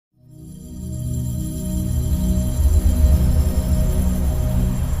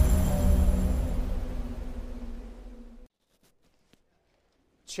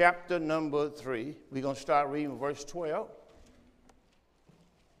chapter number 3. We're going to start reading verse 12.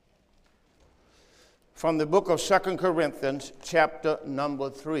 From the book of 2 Corinthians, chapter number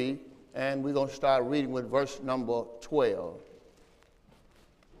 3, and we're going to start reading with verse number 12.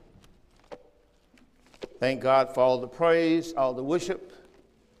 Thank God for all the praise, all the worship.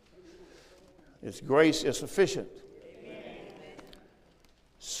 His grace is sufficient. Amen.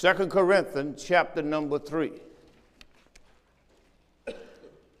 2 Corinthians, chapter number 3.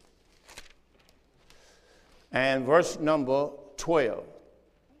 And verse number 12.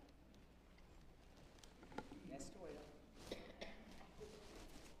 That's 12.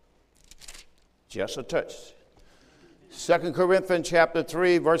 Just a touch. 2 Corinthians chapter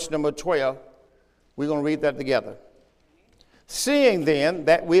 3, verse number 12. We're going to read that together. Seeing then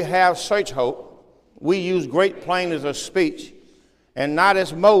that we have such hope, we use great plainness of speech, and not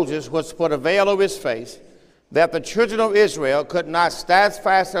as Moses was put a veil over his face, that the children of Israel could not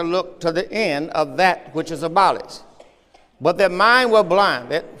steadfastly look to the end of that which is abolished. But their mind were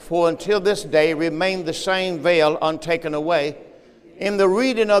blinded, for until this day remained the same veil untaken away in the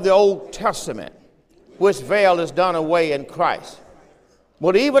reading of the Old Testament, which veil is done away in Christ.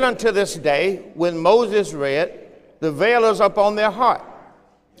 But even unto this day, when Moses read, the veil is upon their heart.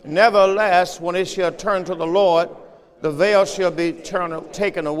 Nevertheless, when it shall turn to the Lord, the veil shall be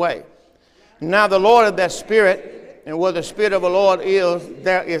taken away. Now the Lord is that Spirit, and where the Spirit of the Lord is,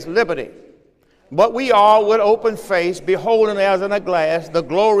 there is liberty. But we all, with open face, beholding as in a glass the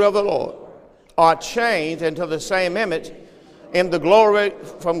glory of the Lord, are changed into the same image, in the glory,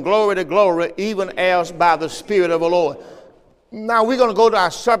 from glory to glory, even as by the Spirit of the Lord. Now we're going to go to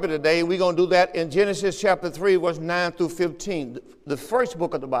our subject today. We're going to do that in Genesis chapter 3, verse 9 through 15, the first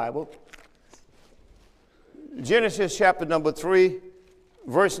book of the Bible. Genesis chapter number 3,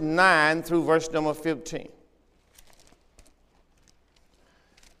 verse 9 through verse number 15.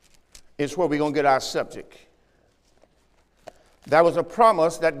 It's where we're going to get our subject. That was a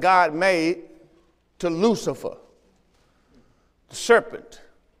promise that God made to Lucifer, the serpent,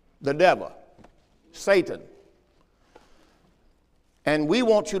 the devil, Satan. And we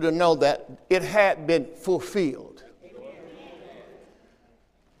want you to know that it had been fulfilled.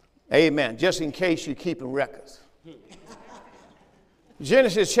 Amen. Just in case you're keeping records.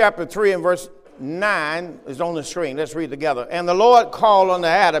 Genesis chapter 3 and verse 9 is on the screen. Let's read together. And the Lord called unto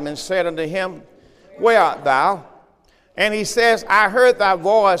Adam and said unto him, Where art thou? And he says, I heard thy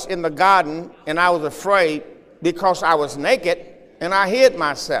voice in the garden, and I was afraid, because I was naked, and I hid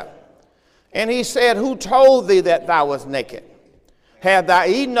myself. And he said, Who told thee that thou wast naked? Have thou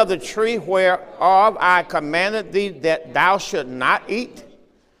eaten of the tree whereof I commanded thee that thou should not eat?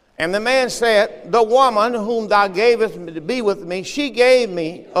 And the man said, The woman whom thou gavest me to be with me, she gave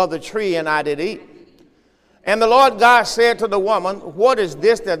me of the tree, and I did eat. And the Lord God said to the woman, What is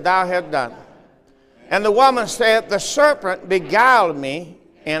this that thou hast done? And the woman said, The serpent beguiled me,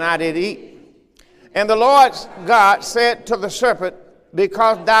 and I did eat. And the Lord God said to the serpent,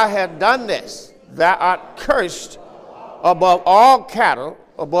 Because thou hast done this, thou art cursed above all cattle,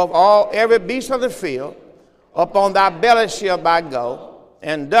 above all every beast of the field. Upon thy belly shall thou go,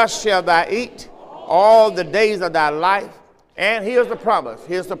 and thus shalt thou eat all the days of thy life. And here's the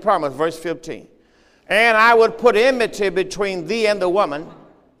promise, verse 15. And I would put enmity between thee and the woman,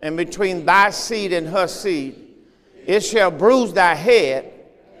 and between thy seed and her seed. It shall bruise thy head,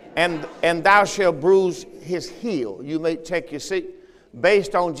 and thou shalt bruise his heel. You may take your seat.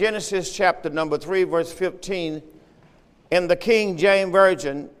 Based on Genesis chapter number 3, verse 15, in the King James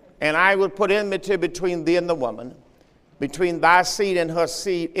Version, and I will put enmity between thee and the woman, between thy seed and her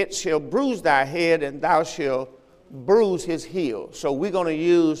seed. It shall bruise thy head, and thou shalt bruise his heel. So we're going to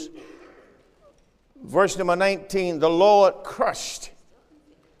use verse number 19. The Lord crushed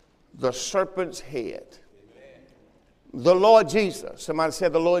the serpent's head. Amen. The Lord Jesus, somebody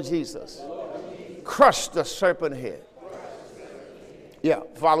said the Lord Jesus, crushed the serpent's head. Yeah,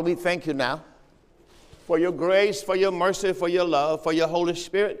 Father, we thank you now for your grace, for your mercy, for your love, for your Holy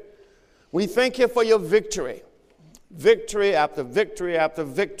Spirit. We thank you for your victory. Victory after victory after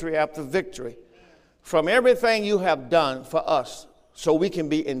victory after victory. From everything you have done for us so we can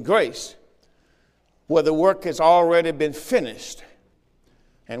be in grace where the work has already been finished.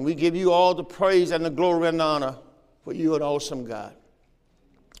 And we give you all the praise and the glory and honor for you an awesome God.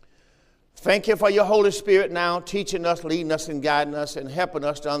 Thank you for your Holy Spirit now teaching us, leading us, and guiding us, and helping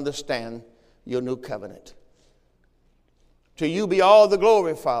us to understand your new covenant. To you be all the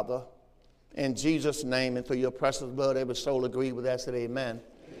glory, Father, in Jesus' name, and through your precious blood. Every soul agree with that, said amen.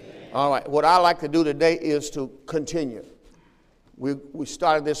 Amen. All right, what I like to do today is to continue. We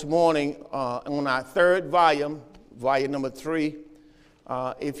started this morning on our third volume, volume number 3,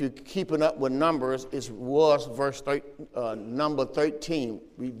 if you're keeping up with numbers, it was number 13.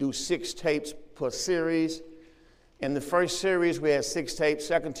 We do 6 tapes per series. In the first series, we had 6 tapes.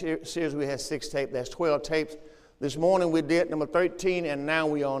 Second series, we had 6 tapes. That's 12 tapes. This morning, we did number 13, and now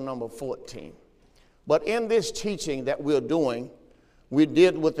we're on number 14. But in this teaching that we're doing, we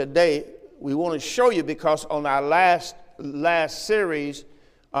did with the day, we want to show you, because on our last series,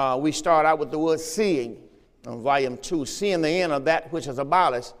 we start out with the word seeing on volume 2, seeing the end of that which is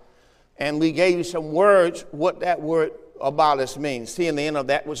abolished. And we gave you some words, what that word abolished means, seeing the end of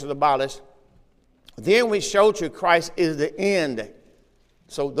that which is abolished. Then we showed you Christ is the end.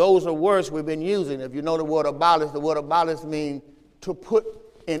 So those are words we've been using. If you know the word abolish means to put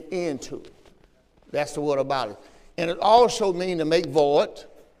an end to. That's the word abolish. And it also means to make void,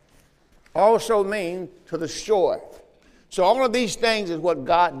 also means to destroy. So all of these things is what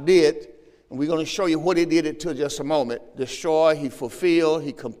God did, and we're going to show you what he did it to just a moment. Destroy, he fulfilled,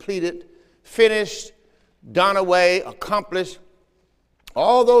 he completed, finished, done away, accomplished.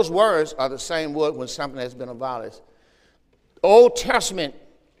 All those words are the same word when something has been abolished. Old Testament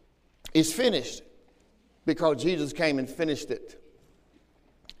is finished because Jesus came and finished it.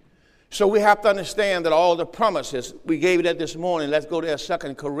 So we have to understand that all the promises, we gave you that this morning. Let's go there,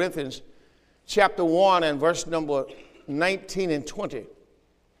 2 Corinthians chapter 1 and verse number 19 and 20.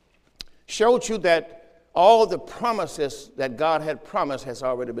 Showed you that all the promises that God had promised has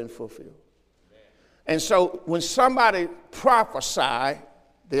already been fulfilled. And so when somebody prophesy,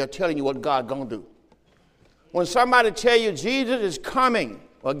 they are telling you what God going to do. When somebody tell you Jesus is coming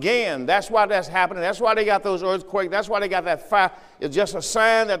again, that's why that's happening. That's why they got those earthquakes. That's why they got that fire. It's just a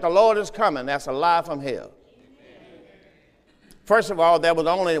sign that the Lord is coming. That's a lie from hell. First of all, there was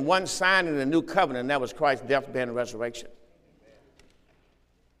only one sign in the new covenant, and that was Christ's death, burial, and resurrection.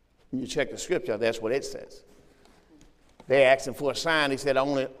 When you check the scripture, that's what it says. They're asking for a sign. He said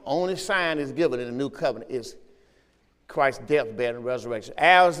only sign is given in the new covenant is Christ's death, burial, and resurrection.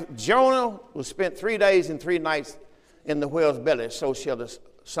 As Jonah was spent 3 days and 3 nights in the whale's belly, so shall the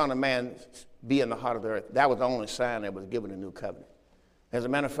Son of Man be in the heart of the earth. That was the only sign that was given in the new covenant. As a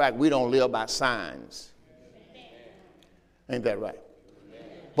matter of fact, we don't live by signs. Ain't that right?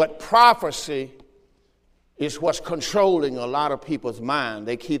 But prophecy is what's controlling a lot of people's mind.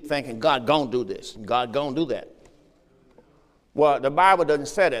 They keep thinking God gonna do this, God gonna do that. Well, the Bible doesn't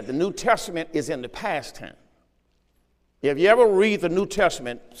say that. The New Testament is in the past tense. If you ever read the New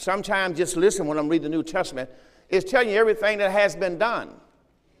Testament, sometimes just listen when I'm reading the New Testament, it's telling you everything that has been done.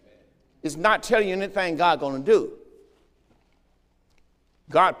 It's not telling you anything God's going to do.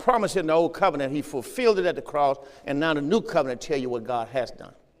 God promised in the old covenant, he fulfilled it at the cross, and now the new covenant tell you what God has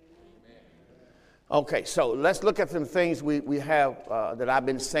done. Okay, so let's look at some things we have that I've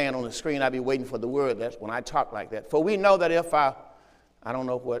been saying on the screen. I've been waiting for the word. That's when I talk like that. For we know that if I don't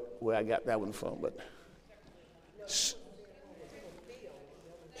know where I got that one from, but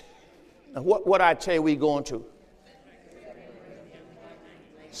what I tell you we going to?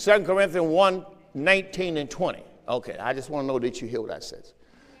 2 Corinthians 1, 19 and 20. Okay, I just want to know that you hear what that says.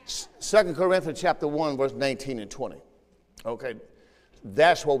 2 Corinthians chapter 1, verse 19 and 20. Okay,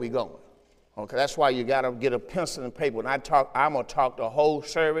 that's where we're going. Okay, that's why you got to get a pencil and paper. When I talk, I'm going to talk the whole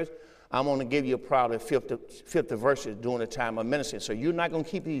service. I'm going to give you probably 50 verses during the time of ministry. So you're not going to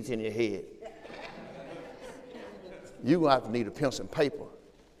keep these in your head. You're going to have to need a pencil and paper.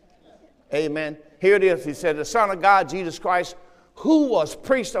 Amen. Here it is. He said, the Son of God, Jesus Christ, who was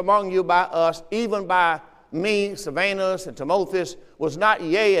preached among you by us, even by me, Silvanus, and Timotheus, was not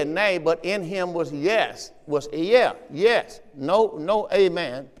yea and nay, but in him was yes. Was yeah, yes. No,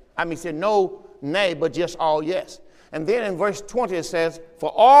 amen. He said no, nay, but just all yes. And then in verse 20 it says,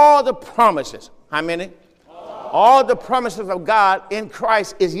 for all the promises, how many? All the promises of God in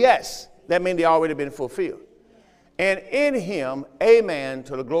Christ is yes. That means they already been fulfilled. And in him, amen,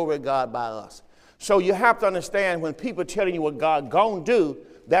 to the glory of God by us. So you have to understand when people are telling you what God gonna do,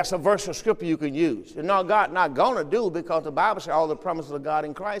 that's a verse of scripture you can use. And no, God not gonna do, because the Bible says all the promises of God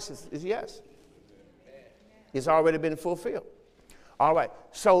in Christ is yes. It's already been fulfilled. All right,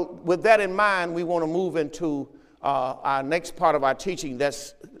 so with that in mind, we want to move into our next part of our teaching.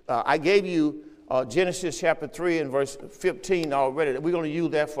 That's I gave you Genesis chapter 3 and verse 15 already. We're going to use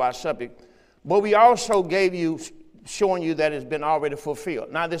that for our subject. But we also gave you, showing you that it's been already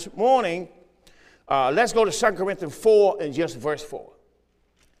fulfilled. Now this morning, let's go to 2 Corinthians 4 and just verse 4.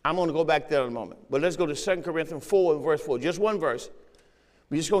 I'm going to go back there in a moment. But let's go to 2 Corinthians 4 and verse 4. Just one verse.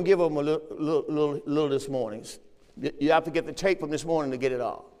 We're just going to give them a little this morning. You have to get the tape from this morning to get it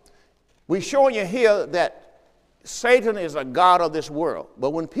all. We're showing you here that Satan is a god of this world.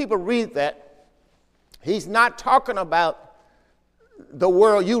 But when people read that, he's not talking about the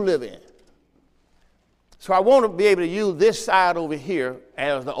world you live in. So I want to be able to use this side over here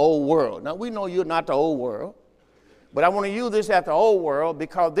as the old world. Now, we know you're not the old world, but I want to use this as the old world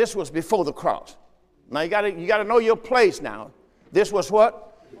because this was before the cross. Now, you got to know your place now. This was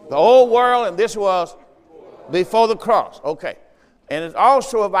what? The old world, and this was before the cross. Okay. And it's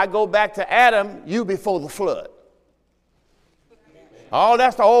also, if I go back to Adam, you before the flood. Oh,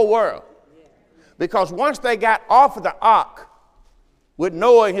 that's the old world. Because once they got off of the ark with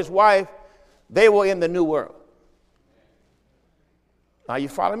Noah and his wife, they were in the new world. Are you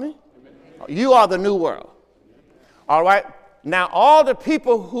following me? You are the new world. All right. Now, all the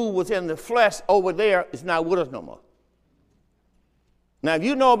people who was in the flesh over there is not with us no more. Now, if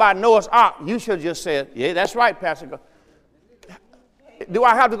you know about Noah's ark, you should have just said, yeah, that's right, Pastor. Do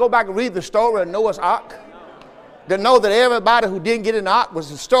I have to go back and read the story of Noah's ark? To know that everybody who didn't get in the ark was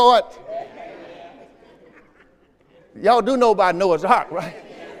destroyed? Y'all do know about Noah's ark, right?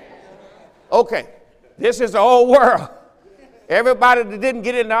 Okay, this is the old world. Everybody that didn't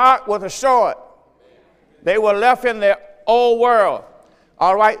get in the ark was destroyed. They were left in the old world.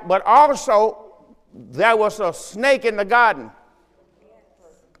 All right, but also there was a snake in the garden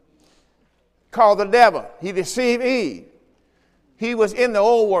called the devil. He deceived Eve. He was in the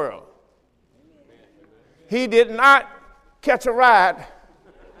old world. He did not catch a ride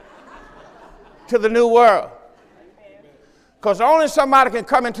to the new world. Because only somebody can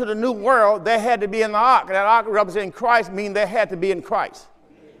come into the new world, they had to be in the ark. That ark representing Christ means they had to be in Christ.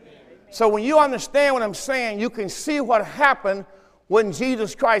 So when you understand what I'm saying, you can see what happened when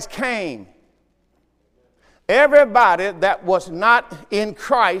Jesus Christ came. Everybody that was not in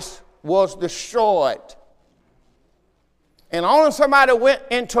Christ was destroyed. And only somebody went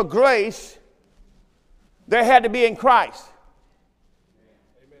into grace, they had to be in Christ.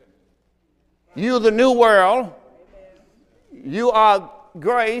 You, the new world. You are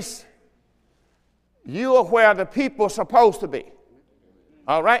grace. You are where the people are supposed to be.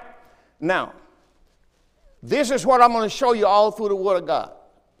 All right? Now, this is what I'm going to show you all through the Word of God.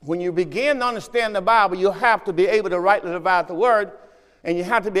 When you begin to understand the Bible, you have to be able to rightly divide the Word, and you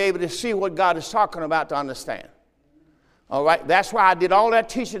have to be able to see what God is talking about to understand. All right? That's why I did all that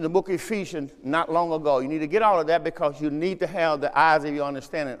teaching in the book of Ephesians not long ago. You need to get all of that because you need to have the eyes of your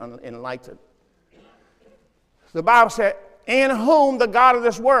understanding enlightened. The Bible said, in whom the God of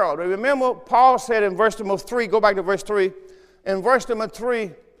this world. Remember, Paul said in verse number 3, go back to verse 3. In verse number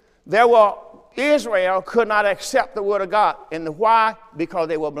 3, Israel could not accept the word of God. And why? Because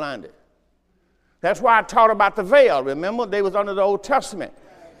they were blinded. That's why I taught about the veil. Remember, they was under the Old Testament.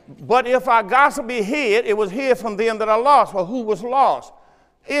 But if our gospel be hid, it was hid from them that are lost. Well, who was lost?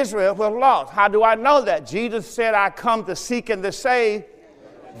 Israel was lost. How do I know that? Jesus said, I come to seek and to save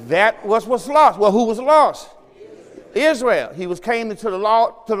that was lost. Well, who was lost? Israel. He came into the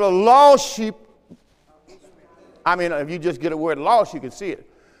lost sheep. I mean, if you just get a word lost, you can see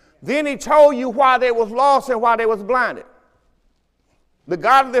it. Then he told you why they was lost and why they was blinded. The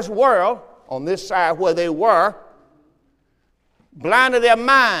God of this world, on this side where they were, blinded their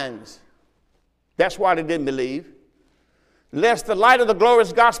minds. That's why they didn't believe. Lest the light of the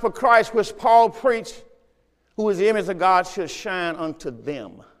glorious gospel of Christ, which Paul preached, who is the image of God, should shine unto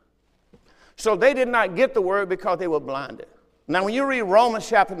them. So they did not get the word because they were blinded. Now, when you read Romans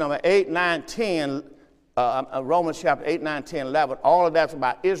chapter number 8, 9, 10, Romans chapter 8, 9, 10, 11, all of that's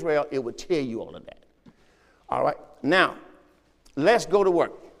about Israel, it would tell you all of that. All right. Now, let's go to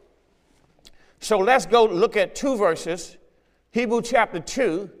work. So let's go look at two verses, Hebrews chapter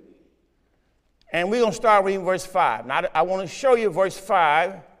 2, and we're going to start reading verse 5. Now, I want to show you verse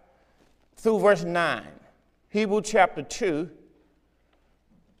 5 through verse 9. Hebrews chapter 2.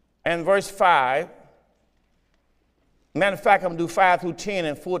 And verse 5, matter of fact, I'm going to do 5 through 10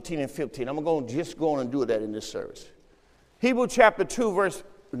 and 14 and 15. I'm going to just go on and do that in this service. Hebrews chapter 2, verse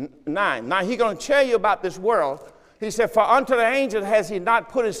 9. Now, he's going to tell you about this world. He said, for unto the angels has he not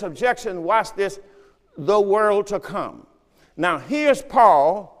put in subjection, watch this, the world to come. Now, here's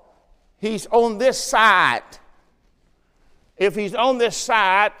Paul. He's on this side. If he's on this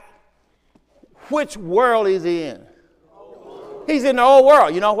side, which world is he in? He's in the old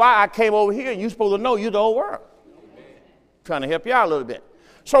world. You know why? I came over here and you're supposed to know you're the old world. Trying to help you out a little bit.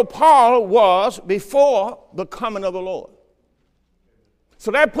 So Paul was before the coming of the Lord. So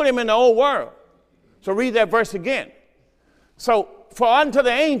that put him in the old world. So read that verse again. So, for unto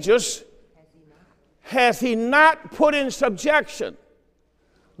the angels has he not put in subjection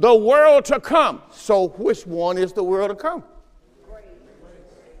the world to come. So which one is the world to come?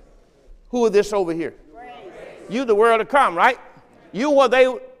 Who is this over here? You the world to come, right? You what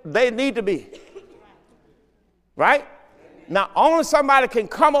they need to be. Right? Now, only somebody can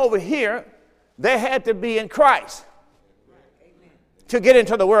come over here, they had to be in Christ to get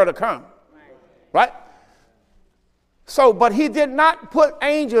into the world to come. Right? So, but he did not put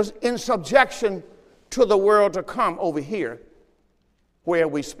angels in subjection to the world to come over here where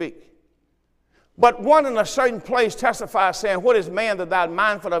we speak. But one in a certain place testifies, saying, what is man that thou art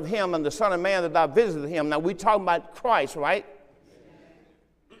mindful of him, and the son of man that thou visitest him? Now, we talking about Christ, right?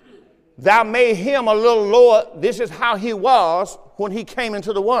 Thou made him a little lower. This is how he was when he came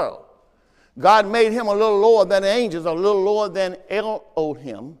into the world. God made him a little lower than the angels, a little lower than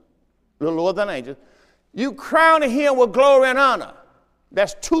Elohim, a little lower than angels. You crowned him with glory and honor.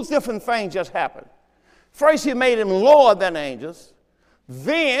 That's two different things just happened. First, he made him lower than angels.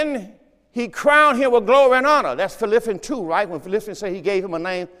 Then he crowned him with glory and honor. That's Philippians 2, right? When Philippians say he gave him a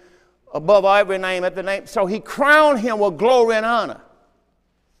name above every name at the name. So he crowned him with glory and honor.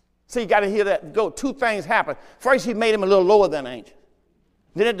 So you got to hear that go. Two things happen. First, he made him a little lower than angels.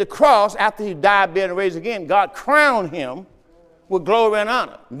 Then at the cross, after he died, buried, and raised again, God crowned him with glory and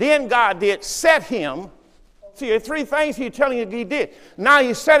honor. Then God did set him. See, there are three things he's telling you he did. Now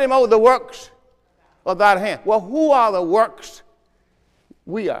he set him over the works of thy hand. Well, who are the works?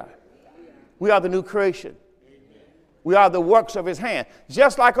 We are. We are the new creation. We are the works of his hand.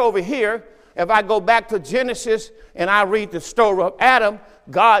 Just like over here, if I go back to Genesis and I read the story of Adam,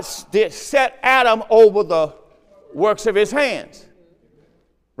 God did set Adam over the works of his hands.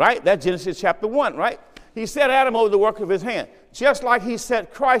 Right? That's Genesis chapter 1, right? He set Adam over the work of his hand. Just like he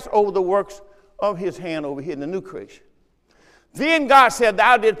set Christ over the works of his hand over here in the new creation. Then God said,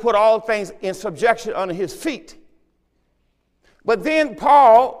 thou did put all things in subjection under his feet. But then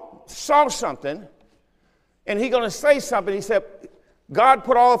Paul saw something, and he's going to say something. He said, God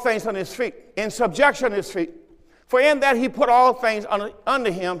put all things on his feet, in subjection on his feet. For in that he put all things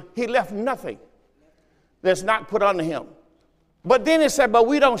under him, he left nothing that's not put under him. But then he said, but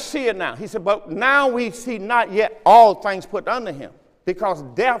we don't see it now. He said, but now we see not yet all things put under him, because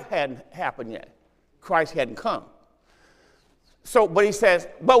death hadn't happened yet. Christ hadn't come. So, but he says,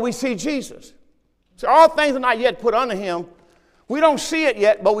 but we see Jesus. So all things are not yet put under him. We don't see it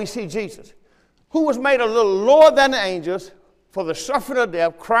yet, but we see Jesus, who was made a little lower than the angels for the suffering of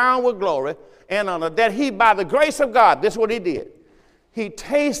death, crowned with glory and honor, that he, by the grace of God, this is what he did. He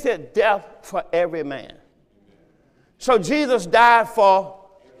tasted death for every man. So Jesus died for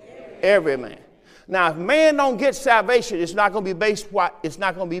every man. Now, if man don't get salvation, it's not going to be based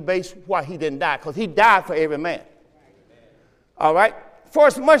why he didn't die, because he died for every man. All right? For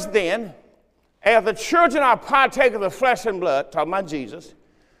as much then, as the children are partakers of the flesh and blood, talking about Jesus,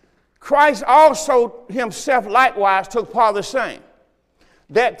 Christ also himself likewise took part of the same,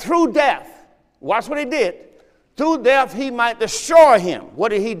 that through death, watch what he did, through death he might destroy him. What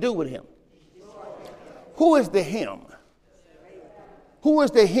did he do with him? Who is the him? Who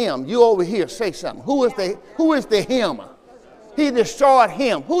is the him? You over here say something. Who is the him? He destroyed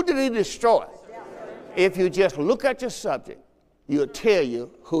him. Who did he destroy? If you just look at your subject, he'll tell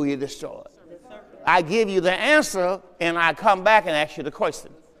you who he destroyed. I give you the answer, and I come back and ask you the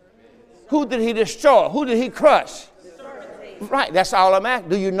question. Who did he destroy? Who did he crush? Right, that's all I'm asking.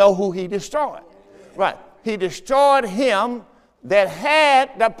 Do you know who he destroyed? Right, he destroyed him that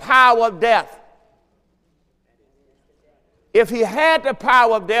had the power of death. If he had the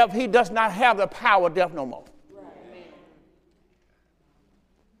power of death, he does not have the power of death no more.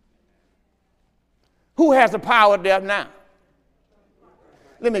 Who has the power of death now?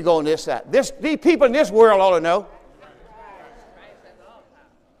 Let me go on this side. These people in this world ought to know.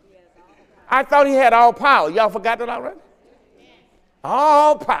 I thought he had all power. Y'all forgot that already?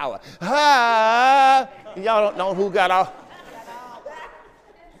 All power. Y'all don't know who got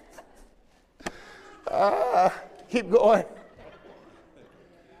all. Keep going.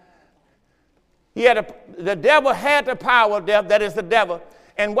 The devil had the power of death, that is the devil.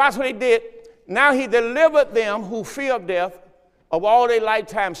 And watch what he did. Now he delivered them who fear of death of all their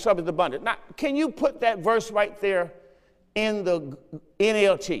lifetime subject to bondage. Now, can you put that verse right there in the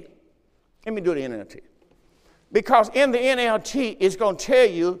NLT? Let me do the NLT. Because in the NLT, it's going to tell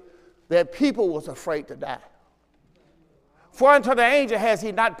you that people was afraid to die. For unto the angel has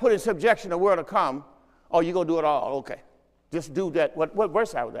he not put in subjection the world to come. Oh, you're going to do it all? Okay. Just do that. What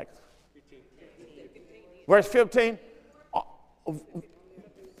verse I was that? 15. Verse 15?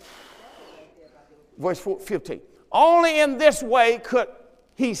 Verse 15. Only in this way could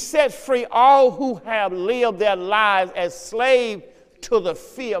he set free all who have lived their lives as slaves to the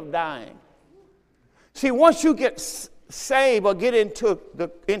fear of dying. See, once you get saved or get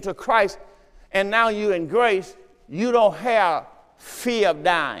into Christ, and now you're in grace, you don't have fear of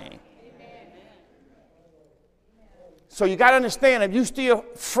dying. So you got to understand, if you're still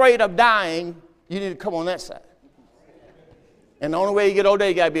afraid of dying, you need to come on that side. And the only way you get over there,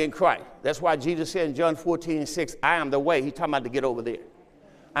 you got to be in Christ. That's why Jesus said in John 14:6, I am the way. He's talking about to get over there.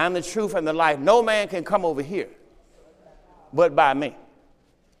 I am the truth and the life. No man can come over here but by me.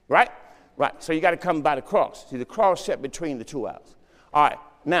 Right? Right. So you got to come by the cross. See, the cross set between the two hours. All right.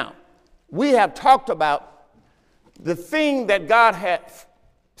 Now, we have talked about the thing that God had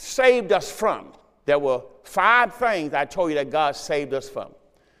saved us from. There were 5 things I told you that God saved us from.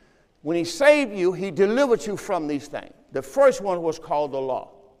 When he saved you, he delivered you from these things. The first one was called the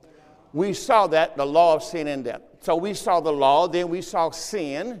law. We saw that, the law of sin and death. So we saw the law, then we saw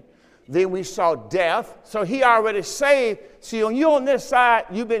sin, then we saw death. So he already saved. See, on you on this side,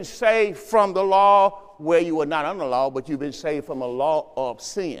 you've been saved from the law where you were not under the law, but you've been saved from a law of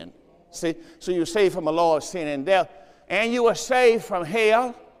sin. See, so you're saved from a law of sin and death. And you were saved from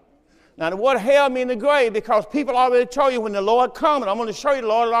hell. Now, the word hell means the grave, because people already told you when the Lord comes, and I'm going to show you the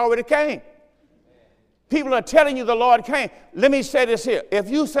Lord already came. People are telling you the Lord came. Let me say this here. If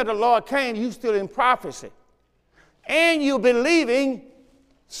you said the Lord came, you still in prophecy. And you believing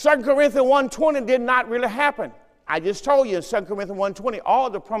 2 Corinthians 1:20 did not really happen. I just told you in 2 Corinthians 1:20, all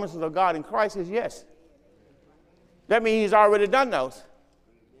the promises of God in Christ is yes. That means he's already done those.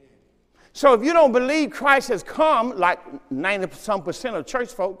 So if you don't believe Christ has come, like 90% of church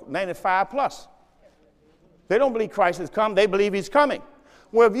folk, 95 plus, they don't believe Christ has come, they believe he's coming.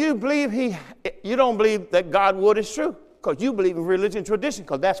 Well, if you believe you don't believe that God's word is true, because you believe in religion tradition,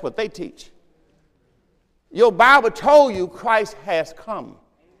 because that's what they teach. Your Bible told you Christ has come.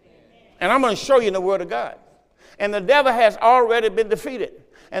 And I'm going to show you in the word of God. And the devil has already been defeated.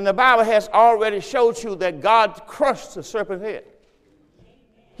 And the Bible has already showed you that God crushed the serpent's head.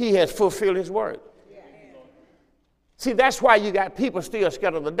 He has fulfilled his word. See, that's why you got people still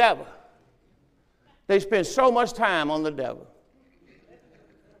scared of the devil. They spend so much time on the devil.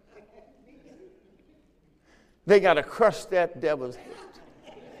 They got to crush that devil's head.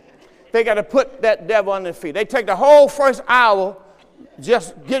 They got to put that devil on their feet. They take the whole first hour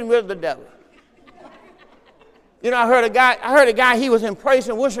just getting rid of the devil. You know, I heard a guy, he was in praise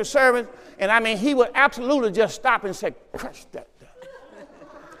and worship service, and I mean, he would absolutely just stop and say, crush that devil.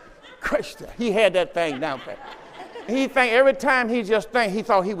 Crush that. He had that thing down pat. He think every time he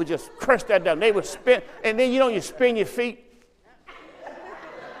thought he would just crush that devil. They would spin, and then you spin your feet.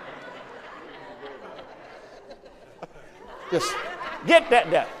 Just get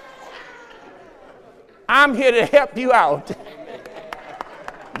that devil. I'm here to help you out.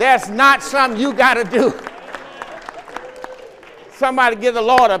 That's not something you got to do. Somebody give the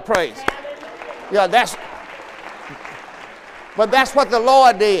Lord a praise. Yeah, but that's what the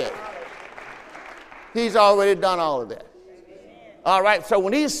Lord did. He's already done all of that. All right, so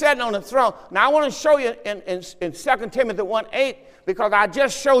when he's sitting on the throne, now I want to show you in 2 Timothy 1:8, because I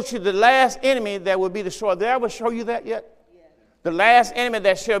just showed you the last enemy that will be destroyed. Did I ever show you that yet? The last enemy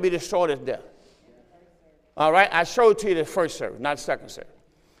that shall be destroyed is death. All right, I showed to you the first service, not the second service.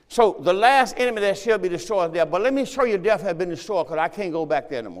 So the last enemy that shall be destroyed is death. But let me show you death has been destroyed, because I can't go back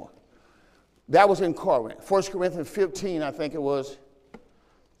there anymore. That was in Corinth. 1 Corinthians 15, I think it was.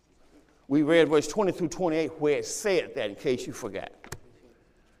 We read verse 20 through 28 where it said that, in case you forgot.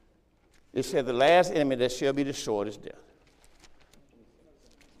 It said the last enemy that shall be destroyed is death.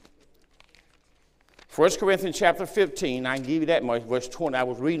 1 Corinthians chapter 15, I can give you that much, verse 20. I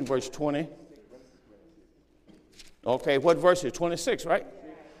was reading verse 20. Okay, what verse is 26, right?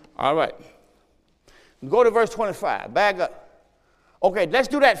 All right. Go to verse 25. Back up. Okay, let's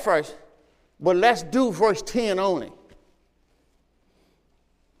do that first. But let's do verse 10 only.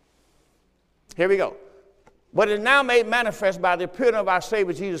 Here we go. But it is now made manifest by the appearing of our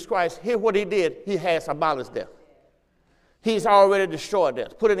Savior Jesus Christ. Here's what he did. He has abolished death. He's already destroyed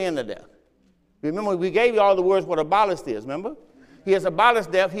death. Put an end to death. Remember, we gave you all the words what abolished is, remember? He has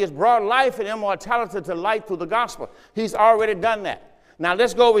abolished death. He has brought life and immortality to light through the gospel. He's already done that. Now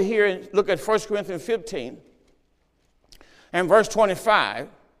let's go over here and look at 1 Corinthians 15 and verse 25.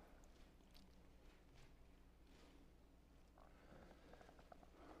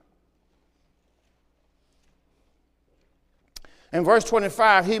 In verse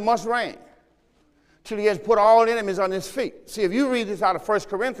 25, he must reign till he has put all enemies on his feet. See, if you read this out of 1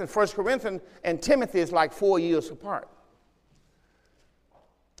 Corinthians and Timothy is like 4 years apart.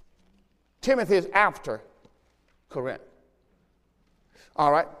 Timothy is after Corinth.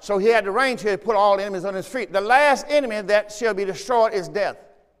 All right, so he had to reign till he put all enemies on his feet. The last enemy that shall be destroyed is death.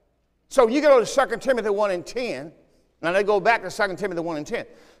 So you go to 2 Timothy 1 and 10. Now they go back to 2 Timothy 1 and 10.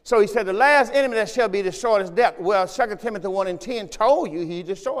 So he said the last enemy that shall be destroyed is death. Well, 2 Timothy 1 and 10 told you he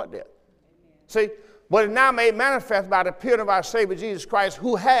destroyed death. See, but is now made manifest by the appearing of our Savior Jesus Christ,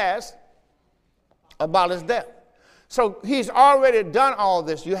 who has abolished death. So he's already done all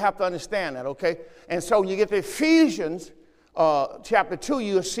this. You have to understand that, okay? And so when you get to Ephesians chapter 2,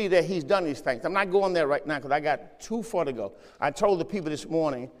 you'll see that he's done these things. I'm not going there right now because I got 2:40 to go. I told the people this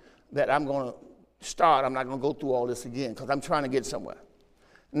morning that I'm going to start. I'm not going to go through all this again because I'm trying to get somewhere.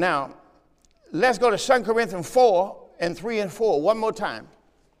 Now, let's go to 2 Corinthians 4 and 3 and 4 one more time,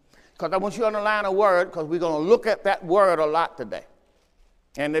 because I want you to underline a word, because we're going to look at that word a lot today.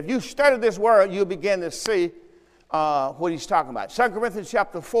 And if you study this word, you'll begin to see what he's talking about. 2 Corinthians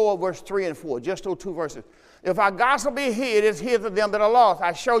chapter 4, verse 3 and 4, just those two verses. If our gospel be hid, it's hid to them that are lost.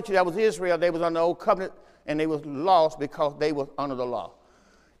 I showed you that was Israel. They was under the old covenant, and they was lost because they was under the law.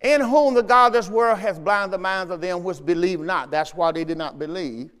 In whom the God of this world has blinded the minds of them which believe not. That's why they did not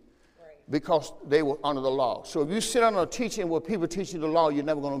believe, because they were under the law. So if you sit under a teaching where people teach you the law, you're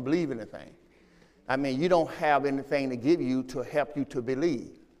never going to believe anything. I mean, you don't have anything to give you to help you to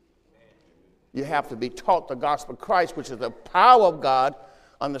believe. You have to be taught the gospel of Christ, which is the power of God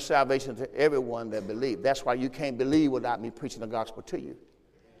unto salvation to everyone that believes. That's why you can't believe without me preaching the gospel to you.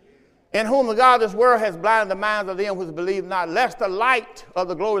 In whom the God of this world has blinded the minds of them which believe not, lest the light of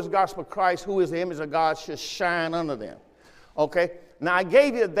the glorious gospel of Christ, who is the image of God, should shine unto them. Okay? Now, I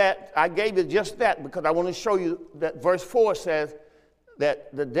gave you just that because I want to show you that verse 4 says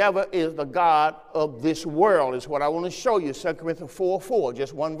that the devil is the God of this world, is what I want to show you. 2 Corinthians 4:4,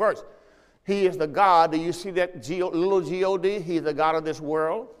 just one verse. He is the God. Do you see that little G-O-D? He's the God of this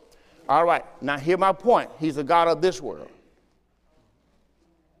world. All right. Now, hear my point. He's the God of this world.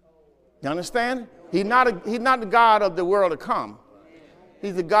 You understand? He's not the God of the world to come.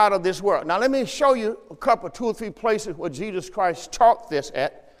 He's the God of this world. Now, let me show you a couple, 2 or 3 places where Jesus Christ taught this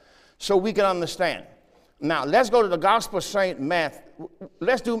at so we can understand. Now, let's go to the Gospel of St. Matthew.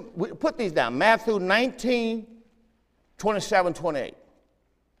 Put these down. Matthew 19, 27, 28.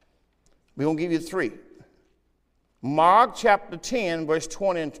 We're going to give you 3. Mark chapter 10, verse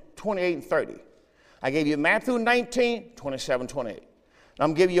 20 and 28 and 30. I gave you Matthew 19, 27, 28.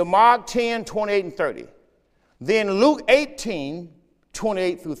 I'm giving you Mark 10, 28 and 30. Then Luke 18,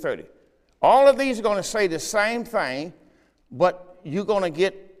 28 through 30. All of these are going to say the same thing, but you're going to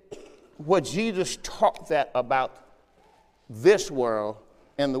get what Jesus taught that about this world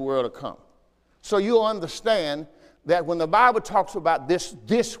and the world to come. So you'll understand that when the Bible talks about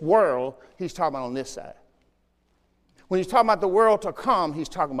this world, he's talking about on this side. When he's talking about the world to come, he's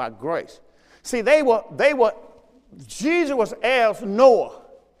talking about grace. See, Jesus was as Noah.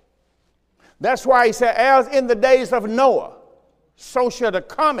 That's why he said, as in the days of Noah, so shall the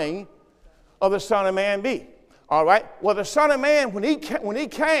coming of the Son of Man be. All right? Well, the Son of Man, when he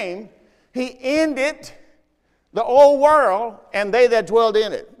came, he ended the old world and they that dwelled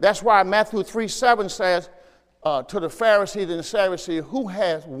in it. That's why Matthew 3:7 says to the Pharisees and the Sadducees, who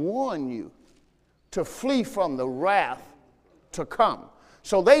has warned you to flee from the wrath to come?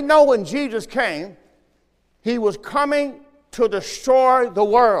 So they know when Jesus came, he was coming to destroy the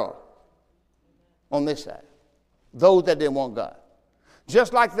world on this side, those that didn't want God.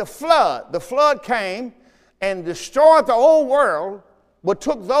 Just like the flood came and destroyed the old world, but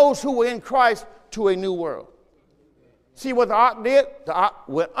took those who were in Christ to a new world. See what the ark did? The ark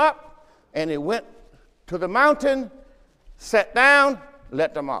went up and it went to the mountain, sat down,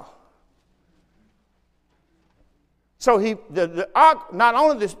 let them off. So the ark, not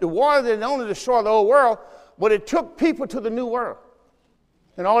only the water didn't only destroy the old world, but it took people to the new world.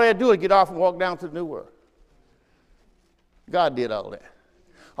 And all they had to do is get off and walk down to the new world. God did all that.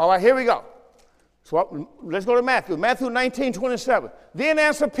 All right, here we go. So let's go to Matthew. Matthew 19, 27. Then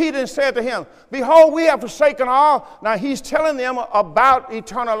answered Peter and said to him, behold, we have forsaken all. Now he's telling them about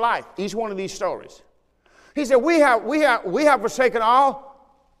eternal life, each one of these stories. He said, we have forsaken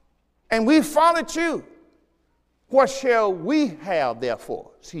all, and we followed you. What shall we have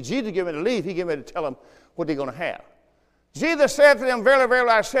therefore? See, Jesus gave me to leave. He gave me to tell them what they're going to have. Jesus said to them, verily,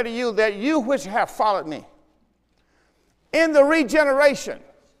 verily, I say to you, that you which have followed me in the regeneration.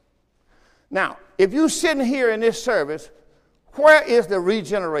 Now, if you're sitting here in this service, where is the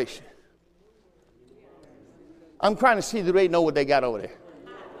regeneration? I'm trying to see, do they know what they got over there?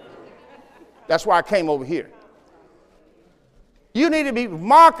 That's why I came over here. You need to be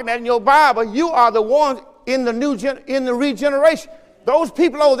marking that in your Bible. You are the ones in the regeneration. Those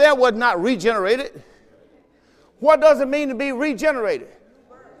people over there were not regenerated. What does it mean to be regenerated?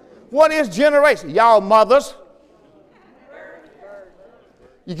 What is generation? Y'all mothers.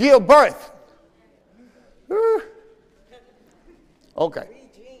 You give birth. Okay.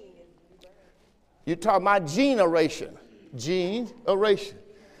 You're talking about generation. Generation.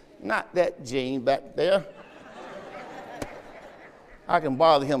 Not that Gene back there. I can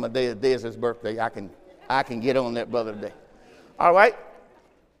bother him a day. The day is his birthday. I can get on that brother today. All right.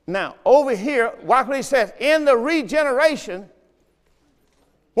 Now, over here, watch what he says. In the regeneration,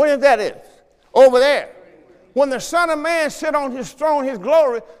 what if that is? Over there. When the Son of Man sit on his throne, his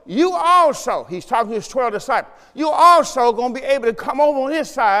glory, you also, he's talking to his 12 disciples, you also going to be able to come over on his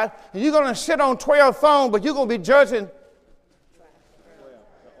side, and you're going to sit on 12 thrones, but you're going to be judging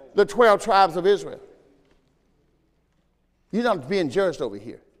the 12 tribes of Israel. You're not being judged over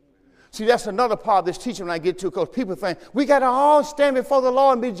here. See, that's another part of this teaching when I get to, because people think, we got to all stand before the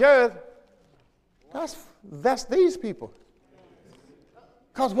Lord and be judged. That's these people.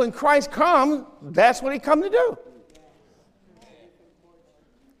 Because when Christ comes, that's what he come to do.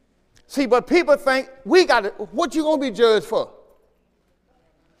 See, but people think, we got to, what you going to be judged for?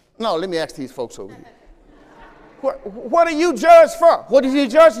 No, let me ask these folks over here. What are you judged for? What is he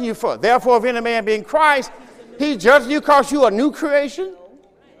judging you for? Therefore, if any man be in Christ, he's judging you because you are a new creation.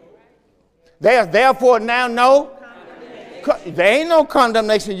 There's therefore now no, there ain't no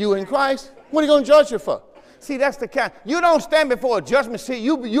condemnation you in Christ. What are you going to judge you for? See, that's the kind. You don't stand before a judgment seat.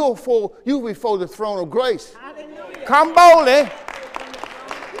 You before the throne of grace. Hallelujah. Come boldly.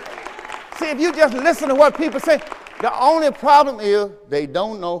 See, if you just listen to what people say, the only problem is they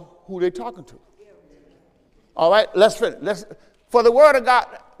don't know who they're talking to. All right, let's finish. For the word of God,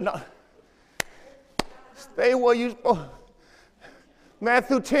 no. Stay where you. Oh.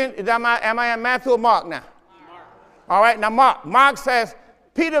 Matthew 10. Am I in Matthew or Mark now? Mark. All right, now Mark says,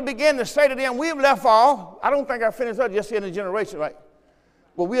 Peter began to say to them, we've left all. I don't think I finished up just in the generation, right?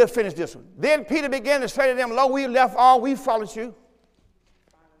 Well, we'll finish this one. Then Peter began to say to them, lo, we left all, we followed you.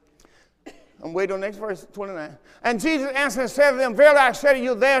 I'm waiting on the next verse, 29. And Jesus answered and said to them, verily I say to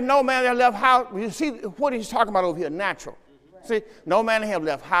you, there is no man that left house. You see what he's talking about over here, natural. See, no man that have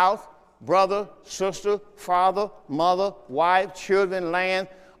left house, brother, sister, father, mother, wife, children, land.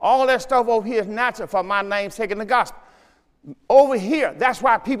 All that stuff over here is natural for my name's sake in the gospel. Over here, that's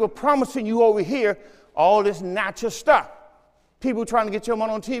why people promising you over here all this natural stuff. People trying to get your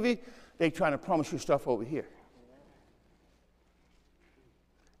money on TV, they trying to promise you stuff over here.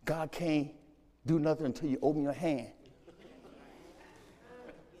 God can't do nothing until you open your hand.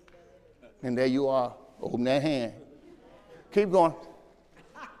 And there you are, open that hand. Keep going.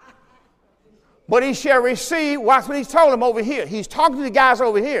 But he shall receive, watch what he's told them over here. He's talking to the guys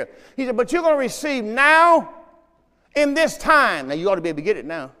over here. He said, but you're going to receive now in this time. Now you ought to be able to get it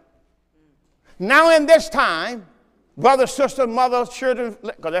now. Now in this time, brother, sister, mother, children,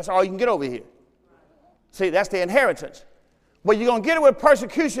 because that's all you can get over here. See, that's the inheritance. But you're going to get it with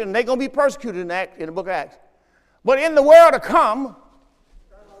persecution, and they're going to be persecuted in the book of Acts. But in the world to come,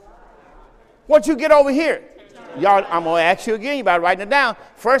 what you get over here? Y'all, I'm going to ask you again. You better write it down.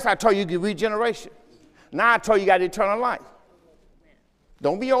 First, I told you get regeneration. Now I told you got eternal life.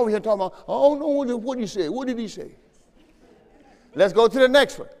 Don't be over here talking about, oh, no, what did he say? What did he say? Let's go to the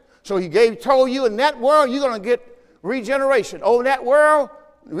next one. So he told you in that world, you're going to get regeneration. Oh, in that world,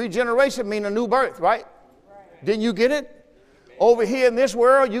 regeneration means a new birth, right? Didn't you get it? Over here in this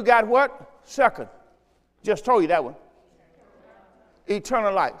world, you got what? Second. Just told you that one.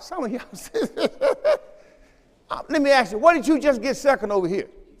 Eternal life. Some of y'all let me ask you, what did you just get second over here?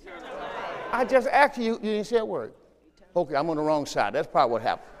 I just asked you, you didn't say a word. Okay, I'm on the wrong side. That's probably what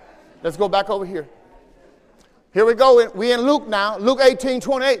happened. Let's go back over here. Here we go. We're in Luke now. Luke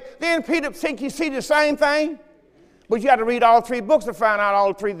 18:28. Then Peter, think you see the same thing? But you have to read all three books to find out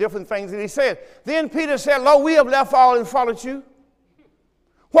all three different things that he said. Then Peter said, lo, we have left all and followed you.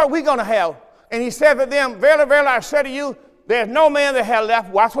 What are we going to have? And he said to them, verily, verily, I say to you, there's no man that has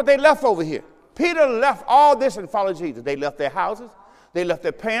left. Watch what they left over here. Peter left all this and followed Jesus. They left their houses. They left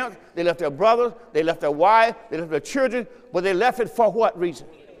their parents. They left their brothers. They left their wives. They left their children. But they left it for what reason?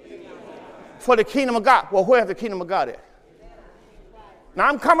 For the kingdom of God. Well, where's the kingdom of God at? Now,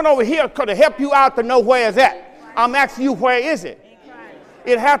 I'm coming over here to help you out to know where it's at. I'm asking you, where is it?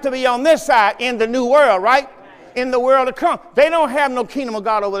 It has to be on this side in the new world, right? In the world to come. They don't have no kingdom of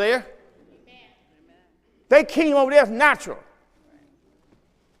God over there. Their kingdom over there is natural.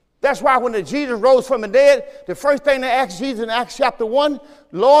 That's why when Jesus rose from the dead, the first thing they asked Jesus in Acts chapter 1,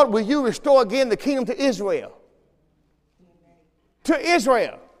 Lord, will you restore again the kingdom to Israel? To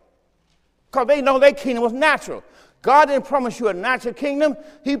Israel. Because they know their kingdom was natural. God didn't promise you a natural kingdom.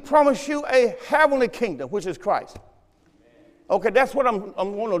 He promised you a heavenly kingdom, which is Christ. Okay, that's what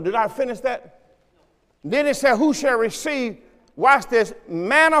I'm wondering. Did I finish that? Then it said, who shall receive, watch this,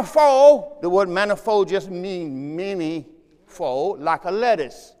 manifold. The word manifold just means many-fold, like a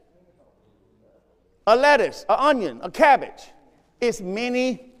lettuce. A lettuce, an onion, a cabbage. It's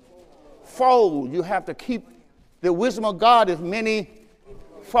many fold. You have to keep, the wisdom of God is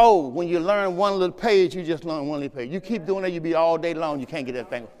many-fold. When you learn one little page, you just learn one little page. You keep doing that, you be all day long, you can't get that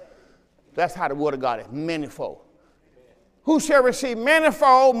thing. That's how the word of God is, many-fold. Who shall receive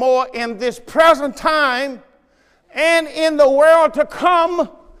manifold more in this present time and in the world to come?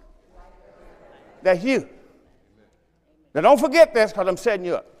 That's you. Now don't forget this, because I'm setting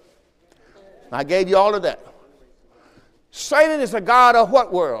you up. I gave you all of that. Satan is a god of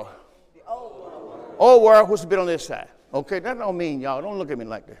what world? The old world. Old world, which has been on this side. Okay, that don't mean y'all. Don't look at me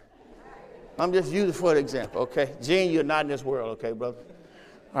like that. I'm just using it for an example, okay? Gene, you're not in this world, okay, brother?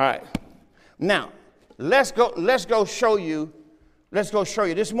 All right. Now, let's go show you.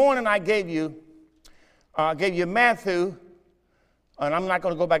 This morning I gave you Matthew, and I'm not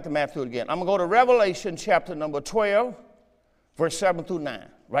going to go back to Matthew again. I'm going to go to Revelation chapter number 12, verse 7 through 9.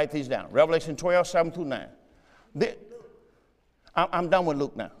 Write these down. Revelation 12, 7 through 9. I'm done with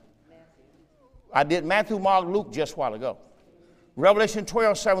Luke now. I did Matthew, Mark, Luke just a while ago. Revelation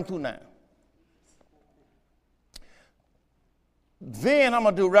 12, 7 through 9. Then I'm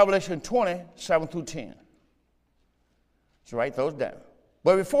going to do Revelation 20, 7 through 10. So write those down.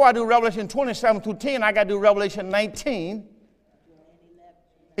 But before I do Revelation 27 through 10, I got to do Revelation 19,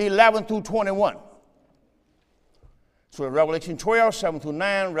 11 through 21. So Revelation 12, 7 through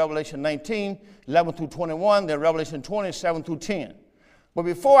 9, Revelation 19, 11 through 21, then Revelation 20, 7 through 10. But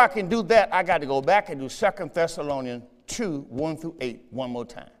before I can do that, I got to go back and do 2 Thessalonians 2, 1 through 8 one more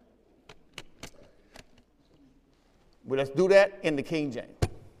time. But let's do that in the King James.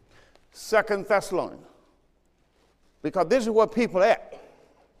 2 Thessalonians. Because this is what people at.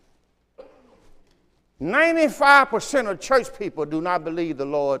 95% of church people do not believe the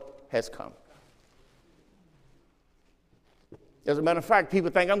Lord has come. As a matter of fact,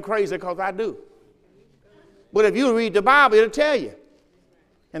 people think I'm crazy because I do. But if you read the Bible, it'll tell you.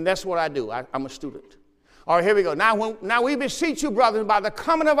 And that's what I do. I'm a student. All right, here we go. Now we beseech you, brothers, by the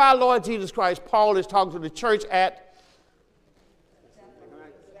coming of our Lord Jesus Christ. Paul is talking to the church at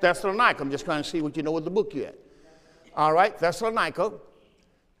Thessalonica. I'm just trying to see what you know with the book you're at. All right, Thessalonica.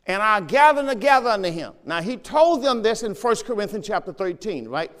 And are gathered together unto him. Now, he told them this in 1 Corinthians chapter 13,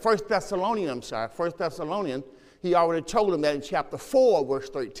 right? 1 Thessalonians, he already told them that in chapter 4, verse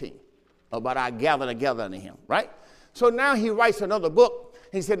 13, about our gathered together unto him, right? So now he writes another book.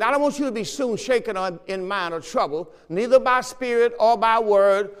 He said, I don't want you to be soon shaken in mind or trouble, neither by spirit or by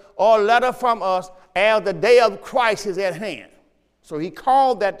word or letter from us, as the day of Christ is at hand. So he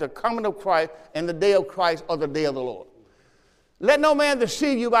called that the coming of Christ and the day of Christ or the day of the Lord. Let no man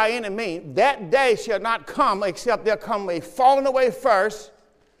deceive you by any means. That day shall not come except there come a falling away first,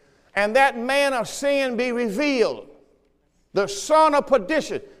 and that man of sin be revealed, the son of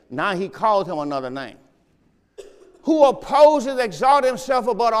perdition. Now he called him another name. Who opposes, exalt himself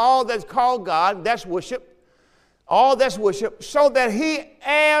above all that's called God, that's worship, all that's worship, so that he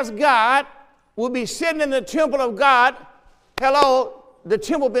as God will be sitting in the temple of God. Hello, the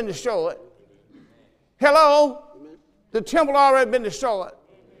temple been destroyed. Hello, the temple already been destroyed.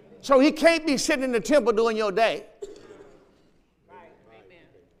 So he can't be sitting in the temple doing your day.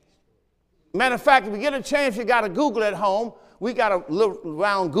 Matter of fact, if you get a chance, you got a Google at home. We got a little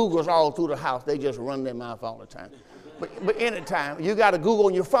round Googles all through the house. They just run their mouth all the time. But anytime, you got a Google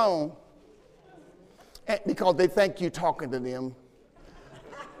on your phone because they think you're talking to them.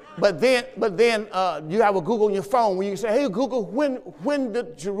 But then you have a Google on your phone when you say, hey, Google, when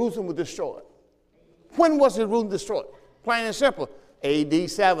did Jerusalem was destroyed? When was Jerusalem destroyed? Plain and simple,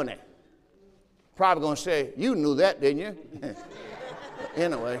 AD 70. Probably going to say, you knew that, didn't you?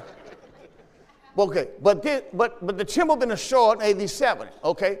 Anyway. Okay, but the temple been destroyed in AD 70,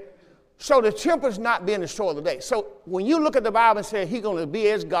 okay? So the temple is not being destroyed today. So when you look at the Bible and say he's going to be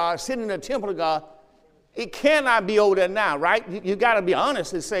as God, sitting in the temple of God, it cannot be over there now, right? You got to be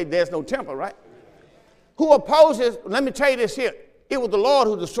honest and say there's no temple, right? Who opposes, let me tell you this here, it was the Lord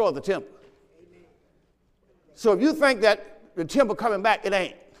who destroyed the temple. So if you think that the temple coming back, it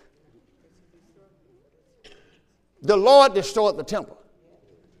ain't. The Lord destroyed the temple.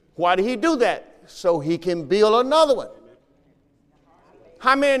 Why did he do that? So he can build another one.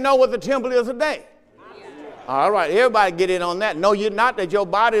 How many know what the temple is today? All right, everybody get in on that. No, you're not, that your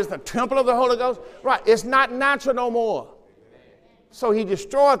body is the temple of the Holy Ghost. Right, it's not natural no more. So he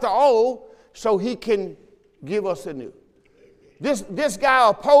destroyed the old so he can give us the new. This guy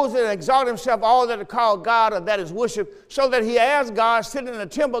opposes and exalts himself all that are called God or that is worship, so that he as God, sitting in the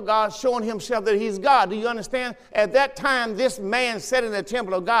temple of God, showing himself that he's God. Do you understand? At that time, this man sat in the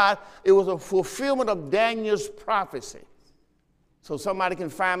temple of God. It was a fulfillment of Daniel's prophecy. So somebody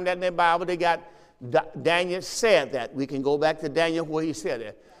can find that in their Bible. They got Daniel said that. We can go back to Daniel where he said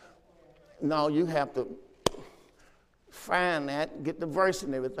it. No, you have to find that, get the verse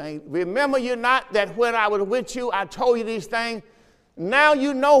and everything. Remember you not that when I was with you, I told you these things. Now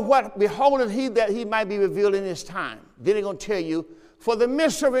you know what beholdeth he that he might be revealed in his time. Then he's going to tell you, for the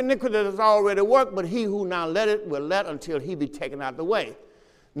mystery of iniquity is already worked, but he who now let it will let until he be taken out of the way.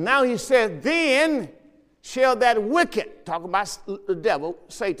 Now he says, then shall that wicked, talking about the devil,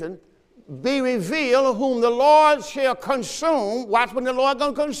 Satan, be revealed, whom the Lord shall consume. Watch when the Lord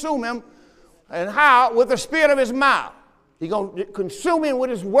going to consume him. And how? With the spirit of his mouth. He's going to consume him with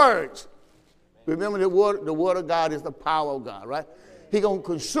his words. Remember, the word of God is the power of God, right? He's going to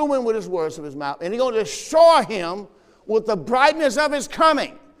consume him with his words of his mouth. And he's going to destroy him with the brightness of his